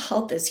mental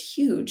health is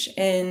huge,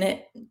 and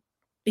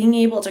being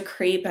able to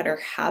create better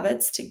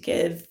habits to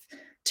give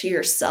to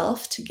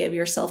yourself, to give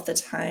yourself the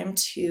time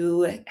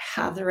to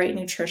have the right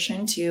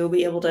nutrition, to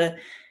be able to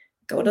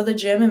go to the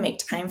gym and make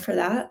time for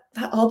that,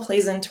 that all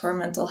plays into our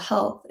mental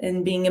health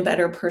and being a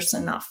better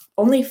person, not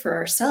only for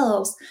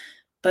ourselves,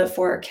 but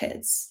for our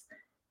kids.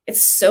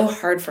 It's so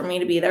hard for me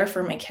to be there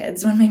for my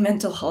kids when my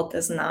mental health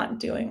is not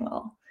doing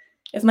well.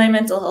 If my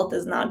mental health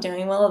is not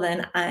doing well,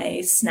 then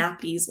I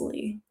snap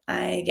easily.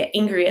 I get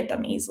angry at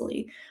them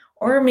easily.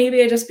 Or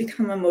maybe I just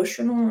become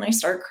emotional and I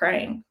start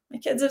crying. My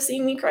kids have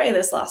seen me cry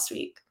this last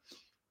week.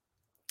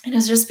 And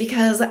it's just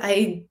because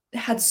I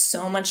had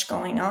so much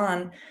going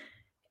on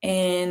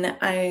and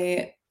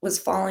I was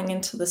falling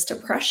into this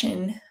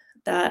depression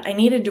that I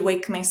needed to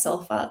wake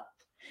myself up.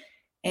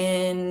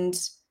 And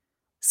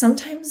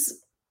sometimes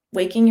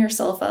waking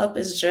yourself up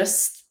is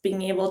just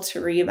being able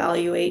to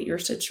reevaluate your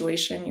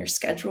situation, your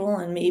schedule,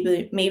 and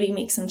maybe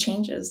make some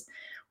changes.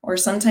 Or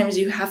sometimes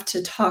you have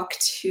to talk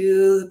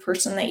to the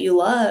person that you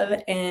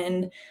love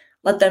and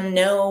let them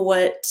know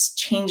what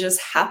changes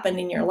happened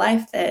in your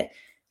life that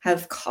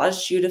have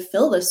caused you to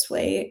feel this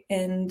way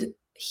and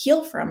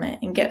heal from it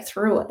and get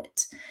through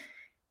it.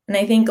 And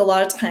I think a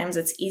lot of times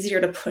it's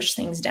easier to push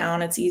things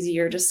down. It's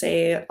easier to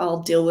say,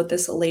 I'll deal with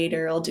this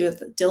later. I'll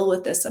deal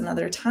with this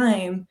another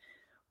time,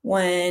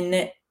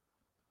 when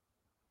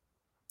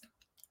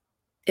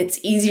it's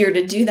easier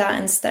to do that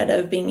instead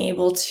of being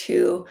able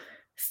to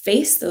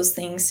face those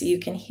things so you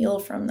can heal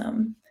from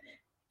them.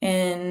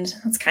 And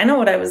that's kind of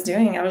what I was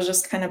doing. I was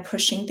just kind of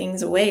pushing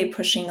things away,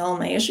 pushing all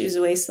my issues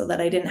away so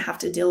that I didn't have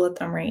to deal with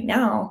them right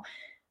now.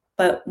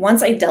 But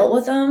once I dealt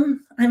with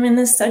them, I'm in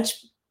this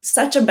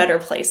such a better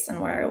place than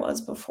where I was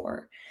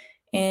before.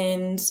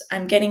 And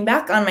I'm getting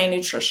back on my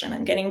nutrition.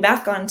 I'm getting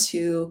back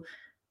onto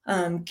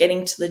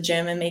getting to the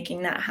gym and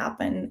making that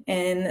happen.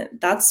 And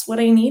that's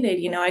what I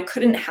needed. I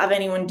couldn't have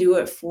anyone do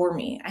it for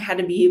me. I had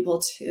to be able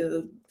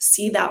to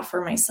see that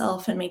for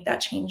myself and make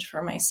that change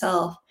for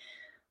myself.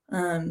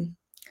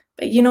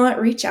 But you know what?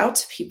 Reach out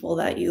to people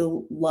that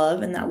you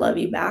love and that love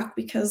you back,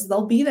 because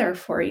they'll be there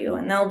for you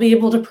and they'll be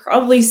able to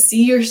probably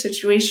see your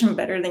situation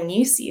better than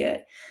you see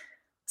it.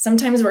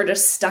 Sometimes we're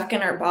just stuck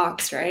in our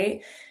box,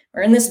 right?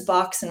 We're in this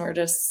box and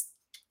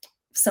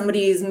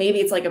maybe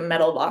it's like a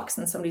metal box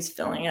and somebody's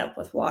filling it up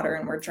with water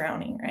and we're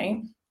drowning,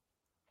 right?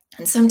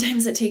 And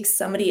sometimes it takes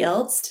somebody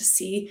else to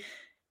see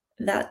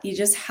that you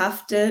just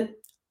have to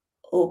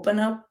open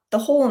up the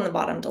hole in the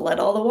bottom to let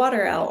all the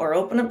water out, or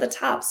open up the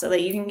top so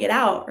that you can get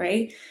out,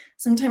 right?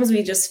 Sometimes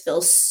we just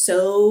feel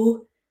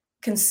so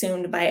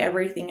consumed by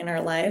everything in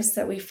our lives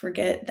that we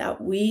forget that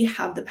we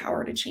have the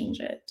power to change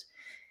it.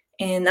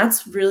 And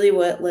that's really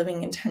what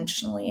living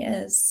intentionally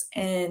is.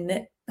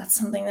 And that's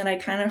something that I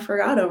kind of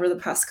forgot over the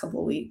past couple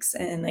of weeks.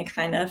 And I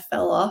kind of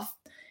fell off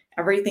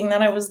everything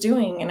that I was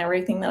doing and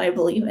everything that I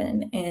believe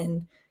in.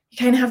 And you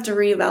kind of have to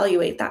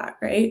reevaluate that,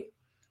 right?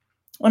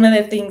 One of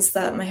the things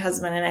that my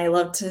husband and I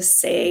love to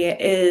say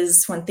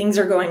is, when things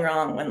are going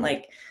wrong, when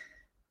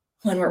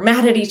we're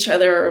mad at each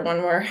other, or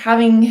when we're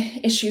having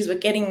issues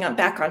with getting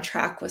back on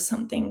track with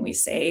something, we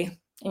say,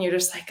 and you're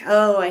just like,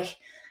 oh, I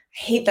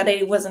hate that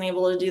I wasn't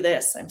able to do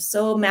this. I'm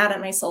so mad at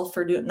myself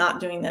for not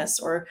doing this,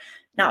 or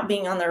not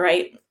being on the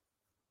right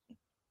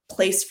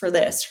place for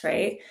this,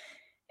 right?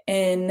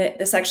 And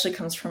this actually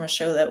comes from a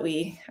show that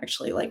we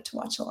actually like to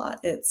watch a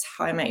lot. It's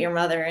How I Met Your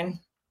Mother.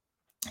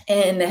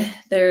 And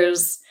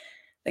there's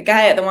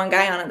the one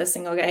guy on it, the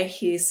single guy,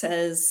 he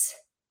says,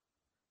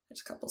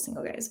 there's a couple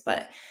single guys,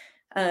 but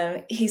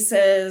he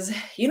says,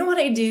 you know what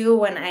I do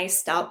when I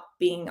stop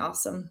being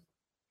awesome?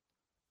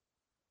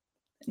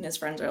 And his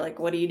friends are like,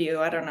 what do you do?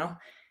 I don't know.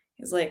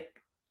 He's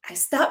like, I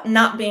stop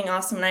not being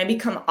awesome and I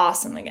become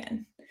awesome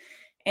again.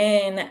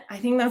 And I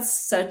think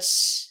that's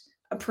such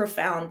a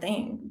profound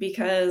thing,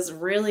 because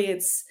really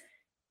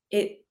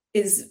it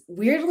is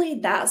weirdly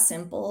that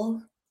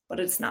simple, but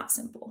it's not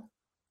simple,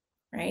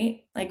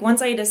 right? Like,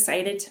 once I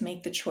decided to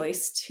make the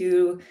choice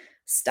to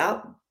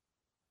stop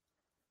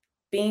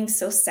being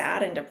so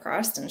sad and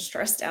depressed and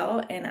stressed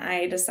out, and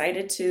I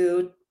decided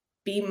to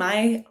be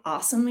my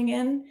awesome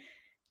again,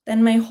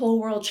 then my whole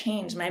world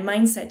changed. My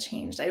mindset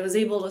changed. I was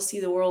able to see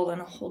the world in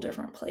a whole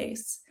different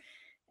place.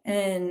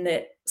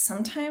 And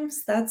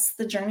sometimes that's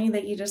the journey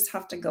that you just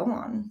have to go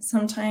on.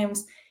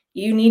 Sometimes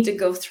you need to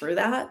go through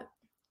that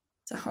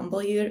to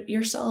humble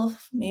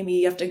yourself. Maybe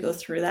you have to go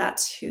through that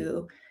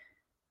to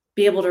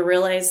be able to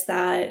realize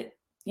that,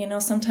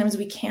 sometimes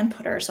we can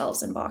put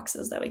ourselves in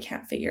boxes that we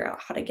can't figure out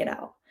how to get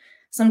out.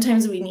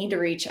 Sometimes we need to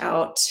reach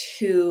out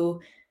to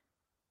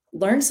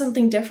learn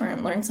something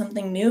different, learn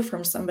something new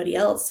from somebody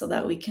else so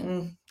that we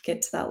can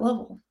get to that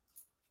level.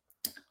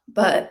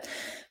 But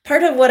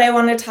part of what I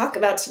want to talk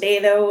about today,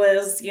 though,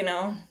 was,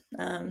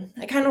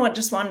 I kind of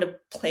just wanted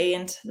to play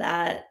into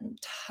that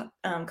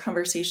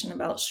conversation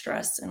about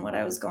stress and what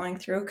I was going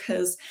through,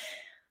 because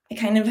I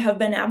kind of have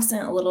been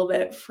absent a little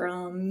bit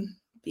from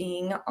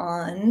being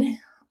on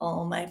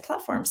all my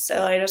platforms.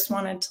 So I just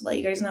wanted to let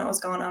you guys know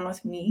what's going on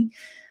with me.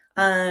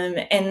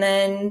 And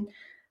then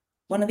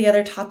one of the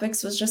other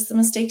topics was just the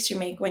mistakes you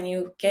make when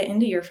you get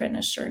into your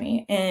fitness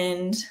journey,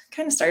 and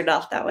kind of started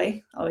off that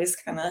way. Always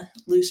kind of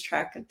lose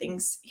track of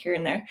things here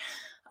and there.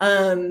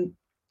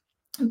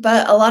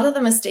 But a lot of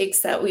the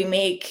mistakes that we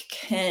make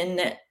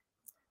can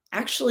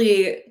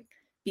actually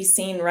be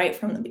seen right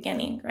from the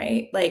beginning,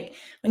 right? Like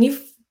when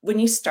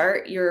you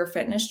start your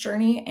fitness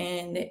journey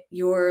and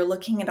you're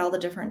looking at all the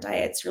different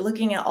diets, you're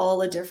looking at all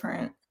the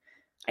different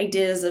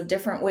ideas of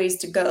different ways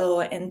to go,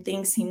 and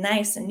things seem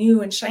nice and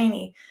new and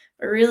shiny.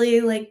 But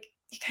really, like,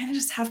 you kind of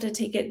just have to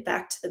take it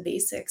back to the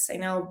basics. I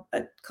know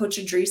Coach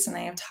Idris and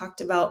I have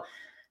talked about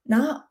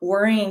not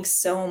worrying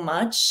so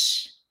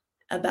much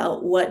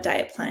about what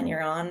diet plan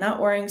you're on, not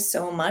worrying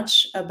so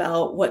much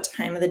about what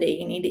time of the day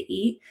you need to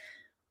eat,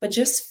 but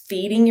just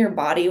feeding your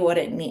body what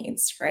it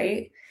needs,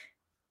 right?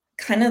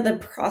 Kind of the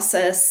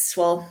process,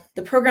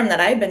 the program that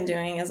I've been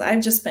doing is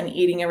I've just been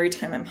eating every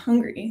time I'm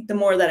hungry. The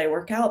more that I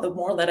work out, the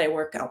more that I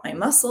work out my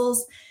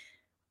muscles.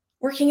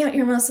 Working out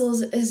your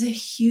muscles is a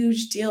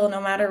huge deal,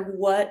 no matter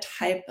what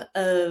type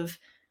of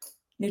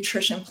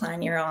nutrition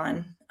plan you're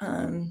on.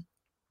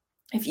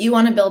 If you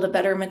want to build a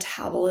better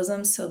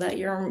metabolism so that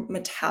your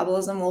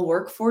metabolism will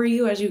work for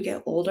you as you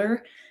get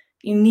older,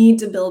 You need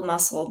to build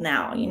muscle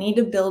now. You need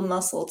to build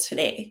muscle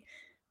today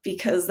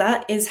because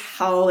that is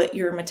how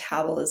your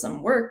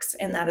metabolism works,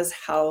 and that is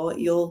how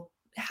you'll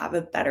have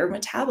a better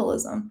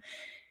metabolism.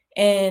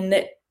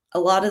 And a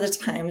lot of the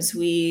times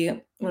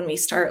when we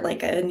start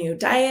like a new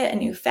diet, a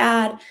new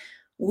fad,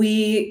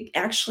 we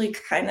actually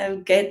kind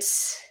of get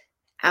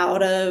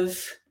out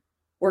of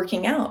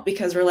working out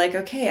because we're like,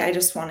 okay, I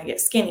just want to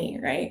get skinny,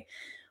 right?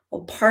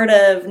 Well, part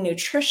of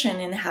nutrition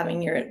and having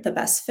the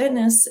best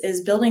fitness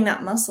is building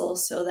that muscle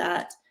so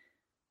that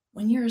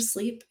when you're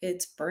asleep,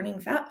 it's burning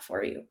fat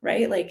for you,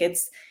 right? Like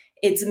it's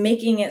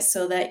making it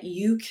so that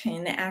you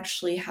can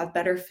actually have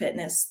better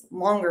fitness,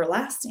 longer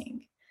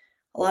lasting.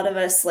 A lot of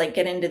us like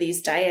get into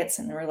these diets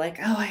and we're like,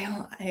 oh,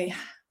 I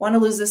want to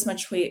lose this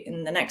much weight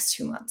in the next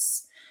 2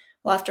 months.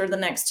 Well, after the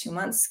next 2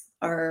 months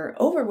are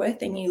over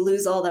with and you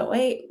lose all that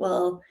weight,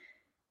 well,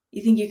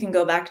 you think you can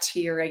go back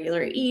to your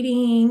regular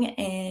eating.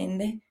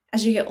 And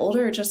as you get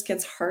older, it just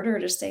gets harder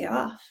to stay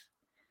off.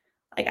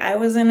 Like I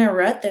was in a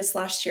rut this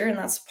last year, and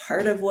that's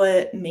part of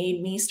what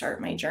made me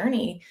start my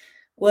journey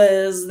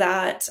was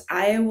that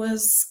I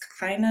was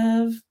kind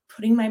of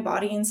putting my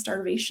body in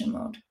starvation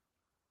mode.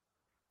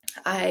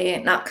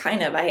 I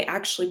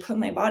actually put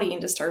my body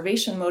into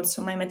starvation mode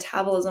so my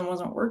metabolism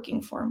wasn't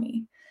working for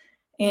me.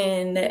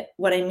 And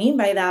what I mean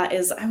by that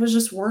is I was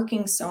just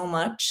working so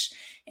much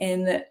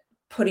and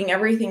putting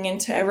everything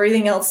into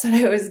everything else that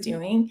I was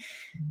doing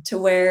to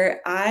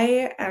where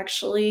I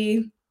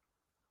actually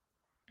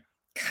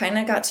kind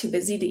of got too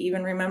busy to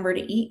even remember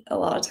to eat a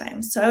lot of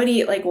times. So I would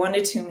eat like 1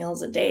 to 2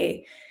 meals a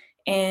day.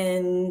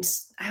 And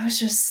I was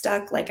just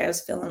stuck. Like I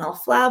was feeling all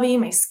flabby.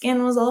 My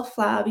skin was all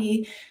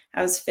flabby.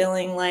 I was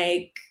feeling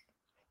like,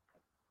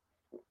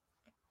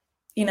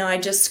 I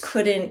just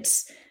I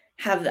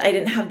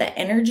didn't have the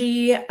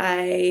energy.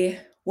 I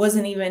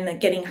wasn't even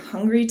getting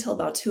hungry till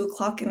about 2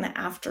 o'clock in the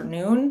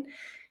afternoon.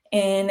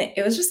 And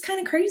it was just kind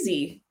of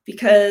crazy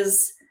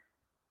because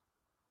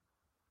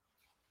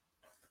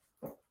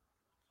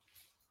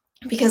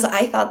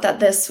I thought that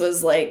this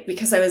was like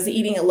because I was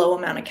eating a low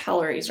amount of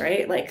calories,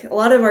 right? Like a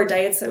lot of our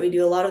diets that we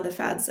do, a lot of the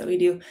fads that we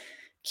do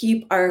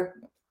keep our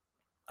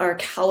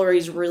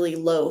calories really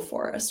low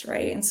for us,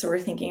 right? And so we're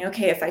thinking,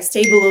 okay, if I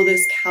stay below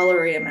this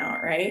calorie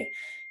amount, right,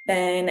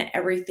 then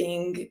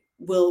everything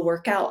will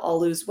work out. I'll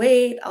lose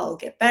weight, I'll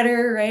get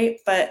better, right?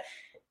 But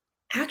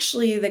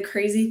actually the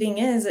crazy thing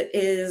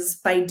is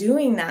by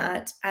doing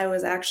that, I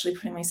was actually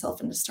putting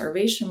myself into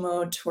starvation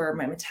mode to where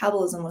my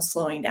metabolism was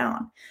slowing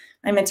down.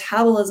 My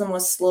metabolism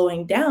was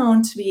slowing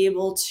down to be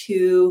able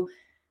to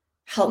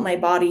help my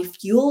body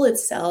fuel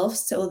itself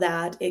so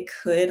that it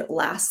could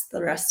last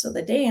the rest of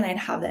the day and I'd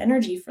have the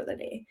energy for the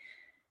day.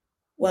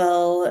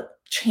 Well,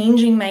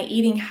 changing my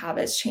eating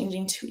habits,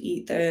 changing to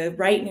eat the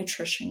right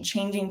nutrition,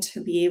 changing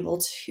to be able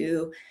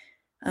to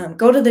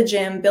go to the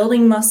gym,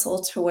 building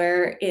muscle to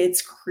where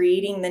it's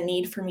creating the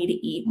need for me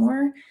to eat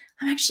more.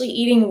 I'm actually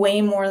eating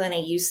way more than I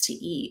used to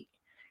eat,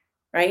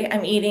 right?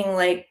 I'm eating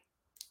like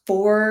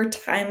 4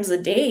 times a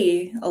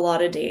day, a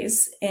lot of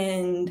days.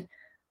 And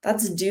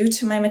that's due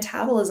to my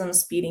metabolism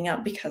speeding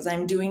up because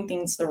I'm doing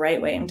things the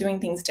right way. I'm doing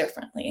things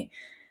differently.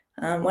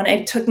 When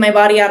I took my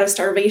body out of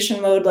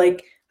starvation mode,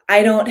 like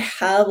I don't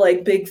have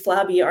like big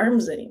flabby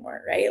arms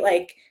anymore, right?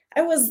 Like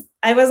I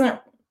wasn't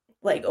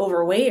like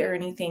overweight or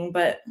anything,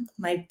 but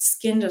my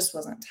skin just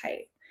wasn't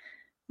tight.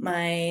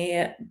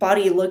 My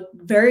body looked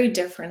very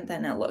different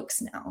than it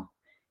looks now.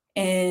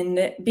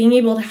 And being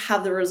able to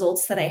have the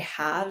results that I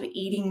have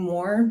eating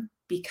more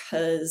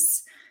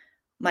because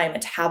my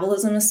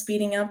metabolism is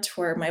speeding up to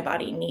where my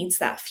body needs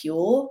that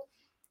fuel.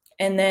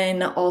 And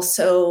then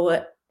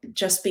also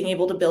just being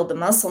able to build the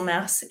muscle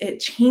mass, it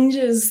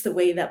changes the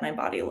way that my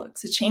body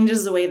looks. It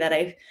changes the way that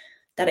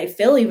I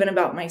feel even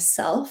about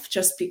myself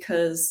just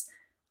because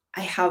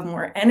I have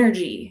more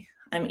energy.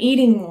 I'm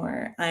eating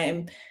more.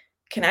 I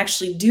can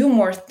actually do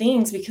more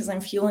things because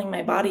I'm fueling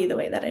my body the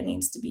way that it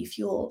needs to be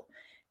fueled.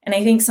 And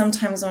I think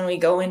sometimes when we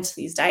go into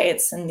these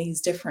diets and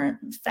these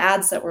different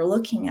fads that we're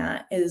looking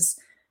at is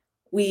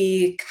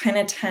we kind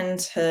of tend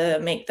to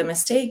make the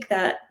mistake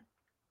that,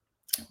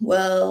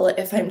 well,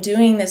 if I'm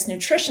doing this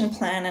nutrition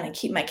plan and I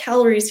keep my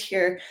calories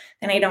here,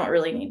 then I don't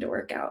really need to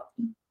work out.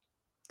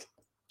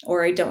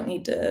 Or I don't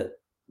need to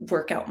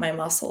work out my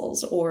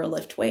muscles or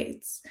lift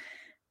weights.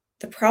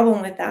 The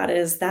problem with that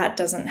is that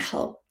doesn't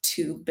help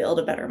to build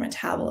a better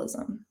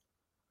metabolism.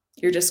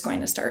 You're just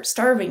going to start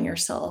starving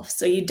yourself.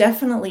 So you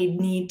definitely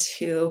need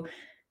to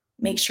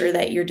make sure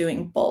that you're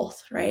doing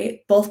both,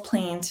 right? Both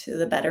play into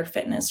the better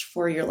fitness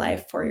for your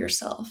life, for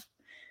yourself.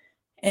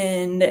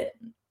 And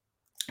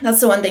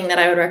that's the one thing that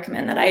I would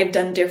recommend that I've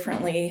done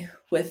differently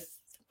with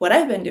what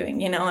I've been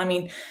doing. I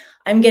mean,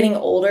 I'm getting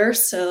older,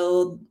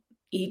 so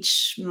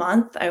each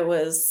month I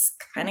was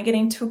kind of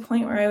getting to a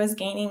point where I was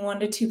gaining 1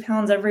 to 2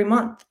 pounds every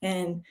month,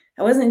 and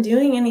I wasn't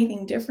doing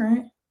anything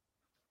different.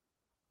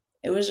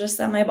 It was just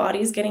that my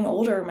body's getting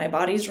older. My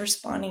body's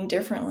responding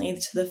differently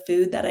to the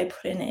food that I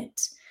put in it.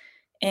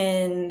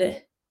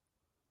 And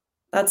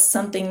that's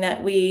something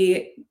that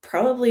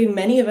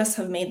many of us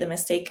have made the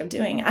mistake of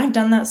doing. I've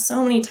done that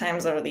so many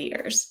times over the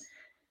years.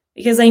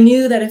 because I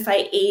knew that if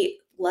I ate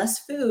less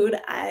food,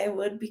 I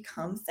would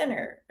become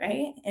thinner,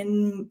 right?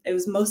 And it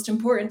was most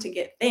important to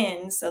get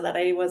thin so that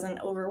I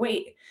wasn't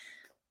overweight.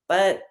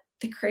 But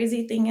the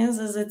crazy thing is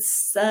it's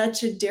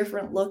such a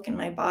different look in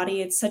my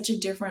body. It's such a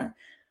different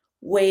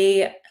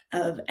way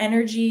of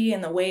energy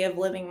and the way of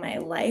living my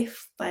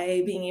life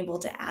by being able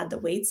to add the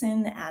weights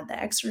in, add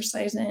the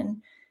exercise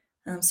in.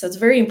 So it's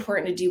very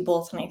important to do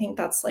both. And I think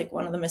that's like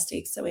one of the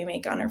mistakes that we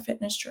make on our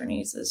fitness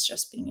journeys is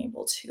just being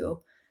able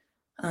to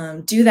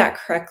do that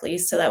correctly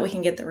so that we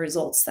can get the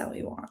results that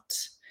we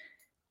want.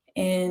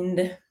 And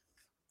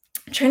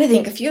I'm trying to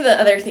think a few of the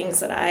other things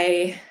that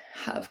I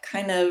have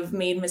kind of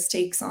made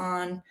mistakes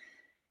on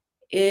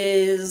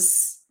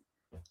is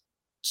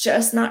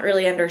just not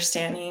really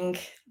understanding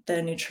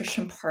the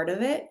nutrition part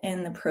of it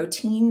and the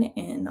protein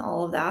and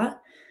all of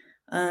that.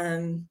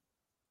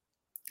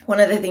 One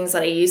of the things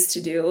that I used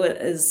to do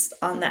is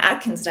on the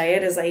Atkins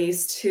diet is I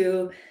used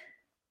to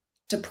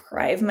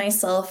deprive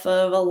myself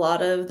of a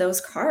lot of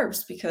those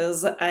carbs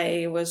because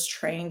I was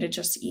trying to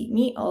just eat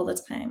meat all the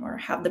time or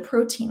have the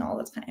protein all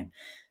the time.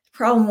 The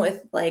problem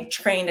with like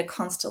trying to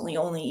constantly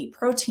only eat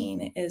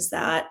protein is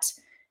that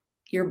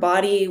your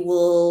body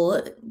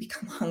will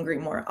become hungry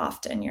more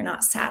often. You're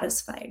not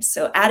satisfied.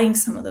 So adding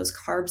some of those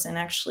carbs in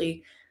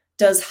actually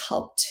does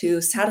help to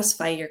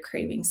satisfy your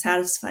craving,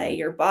 satisfy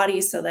your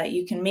body so that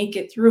you can make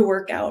it through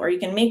workout or you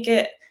can make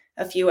it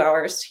a few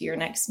hours to your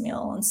next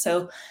meal. And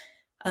so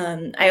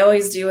I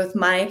always do with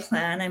my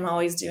plan, I'm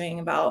always doing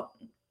about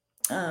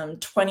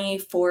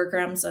 24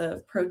 grams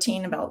of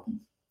protein, about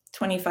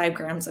 25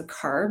 grams of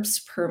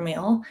carbs per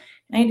meal.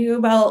 And I do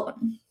about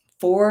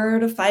 4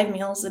 to 5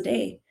 meals a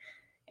day.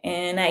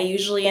 And I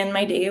usually end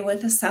my day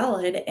with a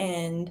salad.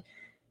 And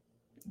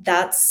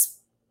that's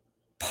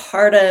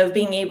part of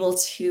being able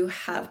to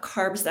have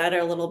carbs that are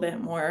a little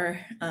bit more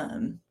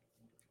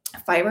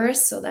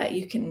fibrous so that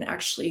you can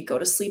actually go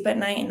to sleep at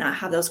night and not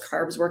have those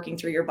carbs working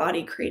through your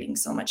body, creating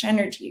so much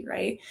energy,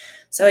 right?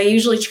 So I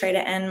usually try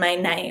to end my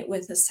night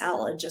with a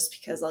salad just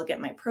because I'll get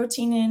my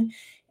protein in.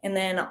 And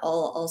then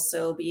I'll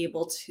also be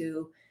able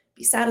to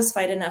be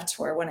satisfied enough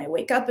to where when I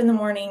wake up in the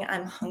morning,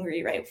 I'm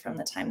hungry right from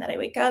the time that I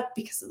wake up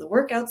because of the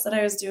workouts that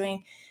I was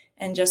doing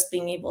and just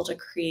being able to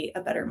create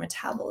a better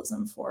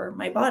metabolism for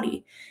my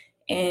body.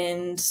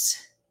 And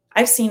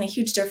I've seen a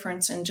huge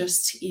difference in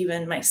just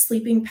even my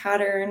sleeping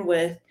pattern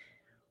with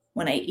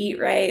when I eat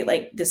right.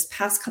 Like this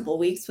past couple of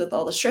weeks with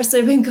all the stress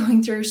I've been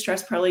going through,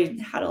 stress probably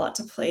had a lot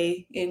to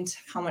play into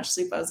how much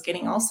sleep I was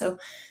getting also,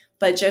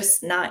 but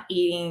just not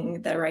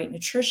eating the right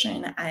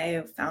nutrition, I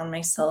have found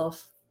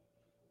myself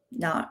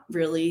not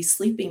really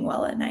sleeping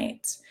well at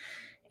night.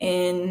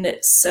 And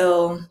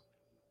so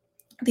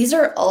these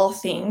are all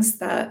things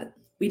that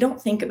we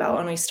don't think about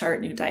when we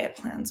start new diet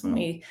plans, when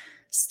we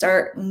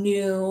start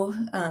new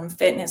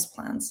fitness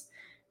plans.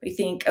 We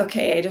think,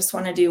 okay, I just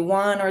want to do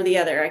one or the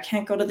other. I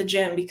can't go to the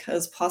gym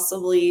because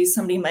possibly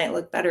somebody might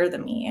look better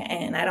than me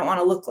and I don't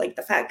want to look like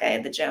the fat guy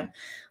at the gym.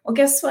 Well,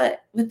 guess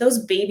what? With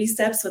those baby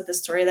steps, with the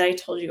story that I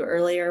told you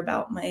earlier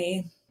about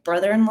my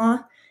brother-in-law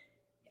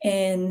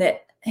and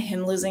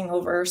him losing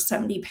over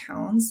 70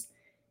 pounds,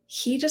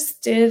 he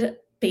just did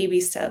baby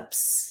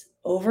steps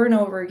over and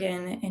over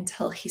again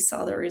until he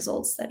saw the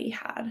results that he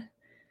had.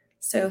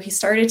 So he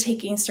started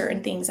taking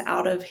certain things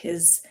out of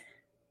his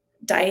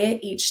diet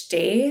each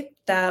day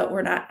that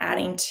were not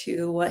adding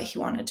to what he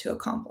wanted to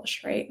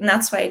accomplish, right? And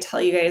that's why I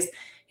tell you guys,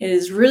 it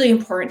is really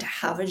important to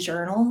have a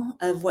journal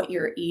of what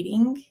you're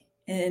eating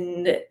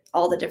and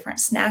all the different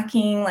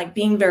snacking, like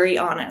being very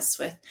honest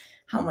with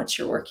how much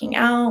you're working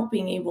out,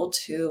 being able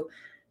to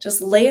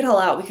just lay it all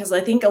out, because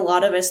I think a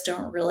lot of us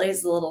don't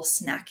realize the little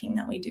snacking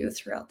that we do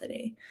throughout the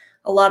day.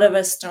 A lot of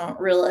us don't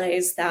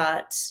realize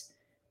that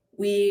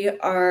we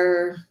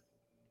are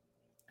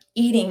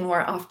eating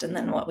more often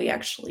than what we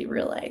actually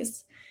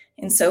realize.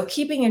 And so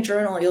keeping a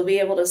journal, you'll be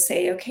able to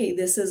say, okay,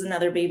 this is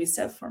another baby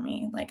step for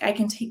me. Like I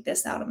can take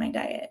this out of my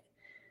diet.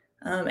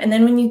 And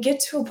then when you get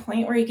to a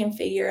point where you can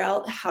figure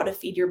out how to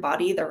feed your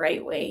body the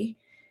right way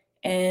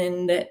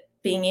and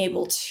being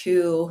able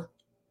to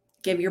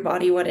give your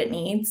body what it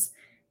needs,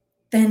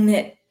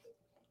 then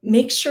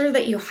make sure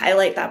that you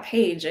highlight that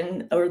page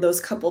or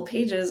those couple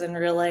pages and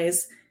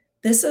realize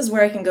this is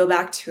where I can go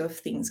back to if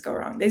things go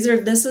wrong. This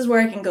is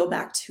where I can go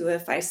back to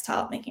if I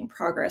stop making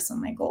progress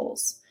on my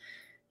goals.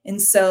 And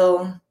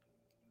so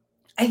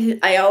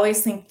I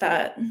always think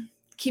that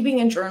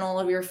keeping a journal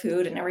of your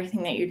food and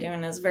everything that you're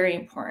doing is very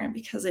important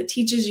because it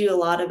teaches you a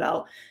lot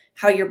about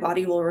how your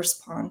body will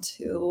respond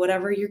to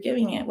whatever you're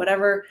giving it,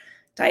 whatever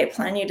diet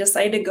plan you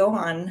decide to go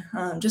on.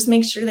 Just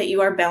make sure that you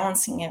are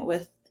balancing it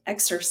with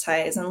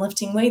exercise and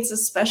lifting weights,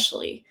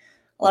 especially.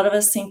 A lot of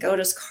us think, oh,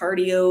 just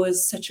cardio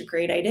is such a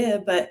great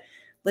idea, but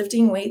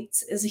lifting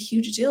weights is a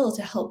huge deal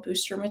to help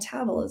boost your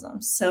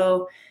metabolism.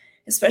 So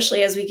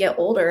especially as we get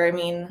older, I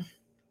mean,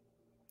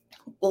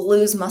 we'll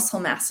lose muscle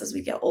mass as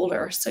we get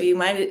older. So you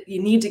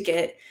need to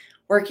get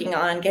working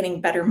on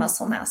getting better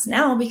muscle mass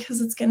now because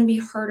it's going to be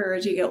harder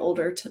as you get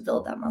older to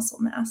build that muscle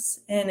mass.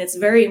 And it's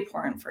very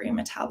important for your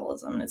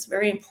metabolism. It's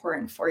very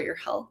important for your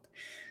health.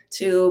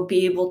 to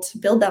be able to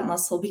build that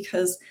muscle,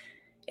 because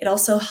it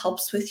also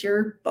helps with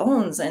your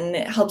bones and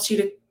it helps you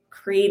to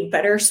create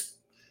better,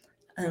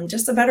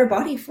 just a better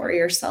body for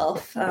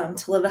yourself,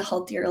 to live a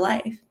healthier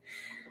life.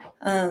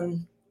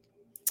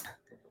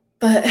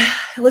 But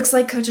it looks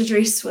like Coach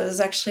Idris was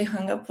actually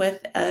hung up with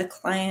a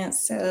client,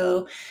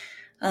 so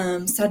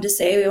sad to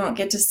say we won't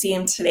get to see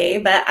him today,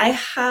 but I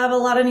have a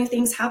lot of new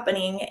things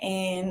happening,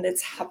 and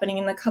it's happening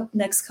in the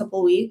next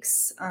couple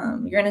weeks.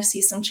 You're going to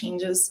see some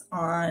changes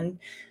on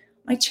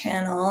my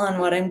channel, on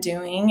what I'm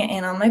doing,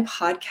 and on my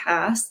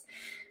podcast.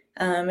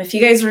 If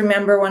you guys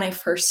remember when I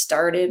first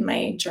started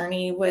my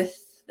journey with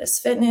this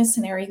fitness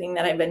and everything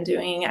that I've been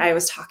doing, I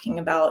was talking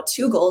about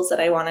 2 goals that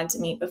I wanted to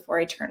meet before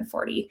I turned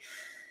 40.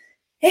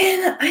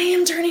 And I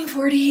am turning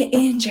 40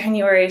 in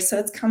January, so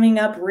it's coming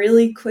up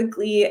really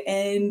quickly,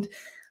 and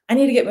I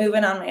need to get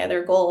moving on my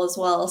other goal as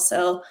well.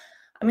 So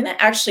I'm going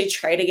to actually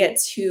try to get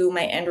to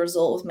my end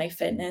result with my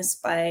fitness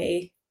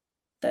by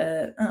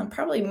the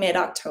probably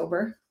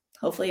mid-October.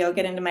 Hopefully I'll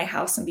get into my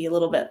house and be a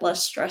little bit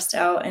less stressed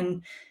out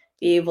and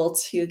be able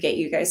to get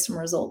you guys some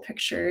result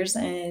pictures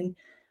and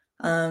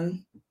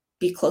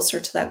be closer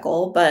to that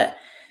goal. But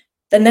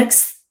the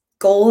next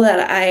goal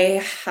that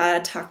I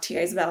had talked to you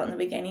guys about in the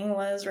beginning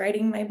was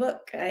writing my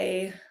book.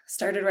 I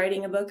started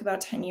writing a book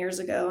about 10 years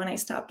ago, and I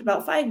stopped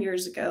about 5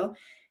 years ago,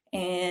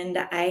 and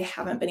I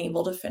haven't been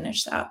able to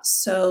finish that.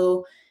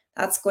 So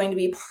that's going to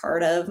be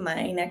part of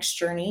my next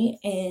journey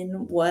in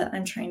what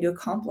I'm trying to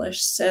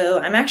accomplish. So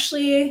I'm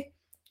actually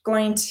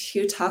going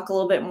to talk a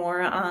little bit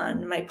more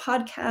on my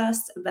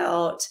podcast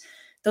about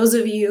those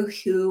of you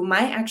who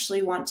might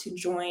actually want to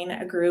join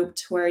a group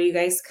to where you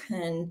guys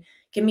can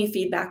give me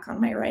feedback on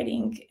my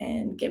writing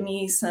and give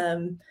me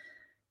some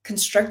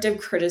constructive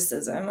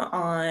criticism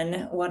on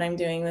what I'm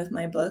doing with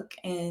my book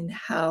and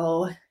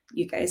how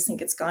you guys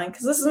think it's going.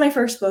 Because this is my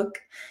first book,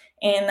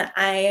 and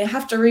I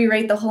have to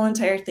rewrite the whole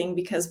entire thing,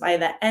 because by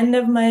the end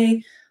of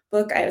my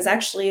book, I was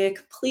actually a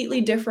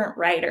completely different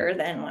writer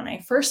than when I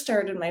first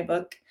started my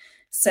book.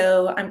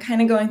 So I'm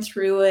kind of going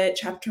through it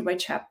chapter by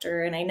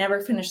chapter, and I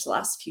never finished the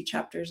last few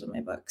chapters of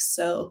my book.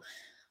 So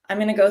I'm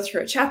going to go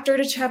through it chapter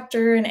to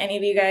chapter, and any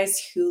of you guys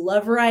who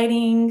love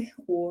writing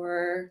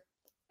or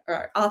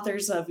are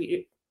authors of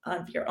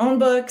your own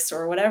books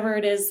or whatever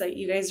it is that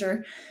you guys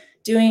are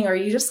doing, or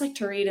you just like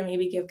to read and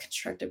maybe give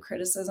constructive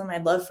criticism,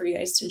 I'd love for you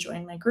guys to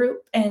join my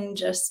group and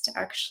just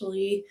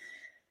actually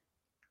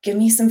give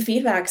me some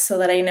feedback so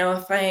that I know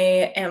if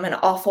I am an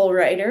awful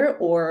writer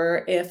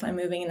or if I'm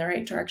moving in the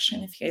right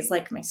direction, if you guys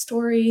like my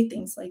story,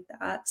 things like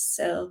that.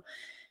 So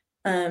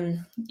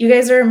you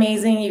guys are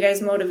amazing. You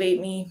guys motivate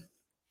me.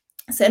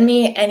 Send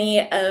me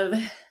any of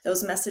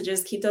those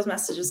messages. Keep those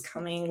messages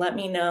coming. Let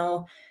me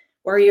know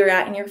where you're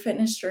at in your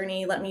fitness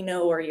journey. Let me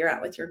know where you're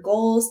at with your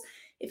goals.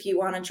 If you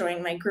want to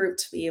join my group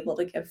to be able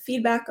to give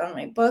feedback on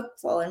my book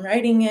while I'm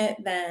writing it,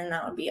 then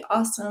that would be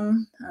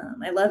awesome.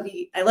 I love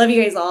you. I love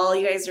you guys all.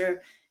 You guys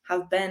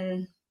have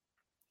been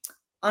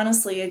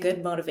honestly a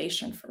good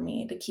motivation for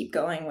me to keep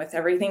going with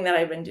everything that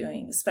I've been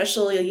doing,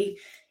 especially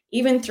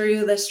even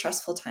through the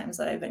stressful times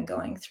that I've been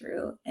going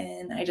through.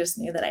 And I just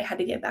knew that I had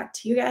to get back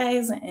to you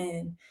guys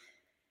and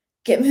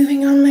get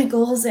moving on my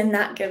goals and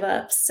not give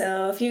up.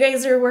 So if you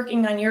guys are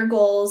working on your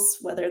goals,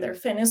 whether they're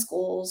fitness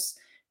goals,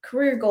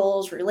 career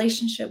goals,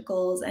 relationship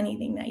goals,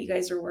 anything that you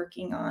guys are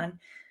working on,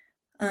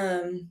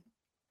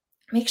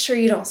 make sure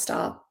you don't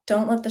stop.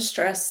 Don't let the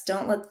stress,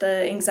 don't let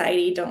the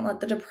anxiety, don't let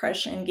the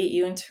depression get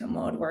you into a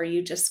mode where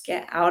you just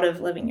get out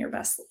of living your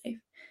best life.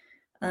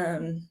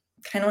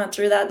 Kind of went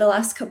through that the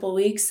last couple of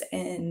weeks,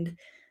 and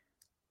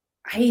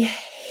I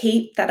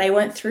hate that I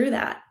went through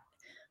that,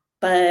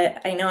 but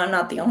I know I'm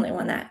not the only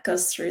one that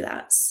goes through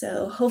that.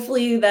 So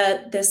hopefully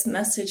that this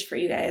message for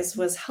you guys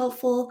was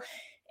helpful,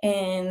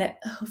 and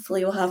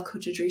hopefully we'll have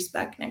Coach Idris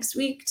back next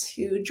week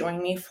to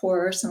join me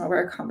for some of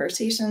our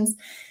conversations.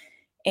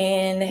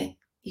 And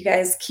you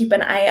guys keep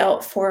an eye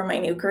out for my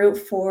new group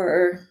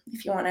for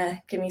if you want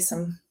to give me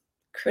some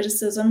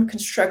criticism,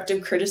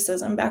 constructive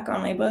criticism back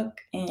on my book,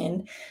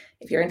 and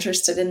if you're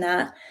interested in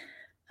that.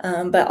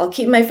 But I'll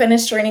keep my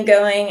fitness journey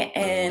going,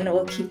 and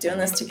we'll keep doing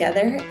this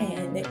together.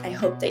 And I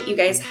hope that you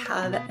guys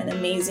have an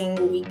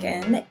amazing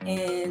weekend.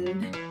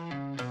 And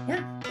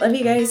yeah, love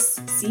you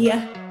guys. See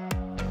ya.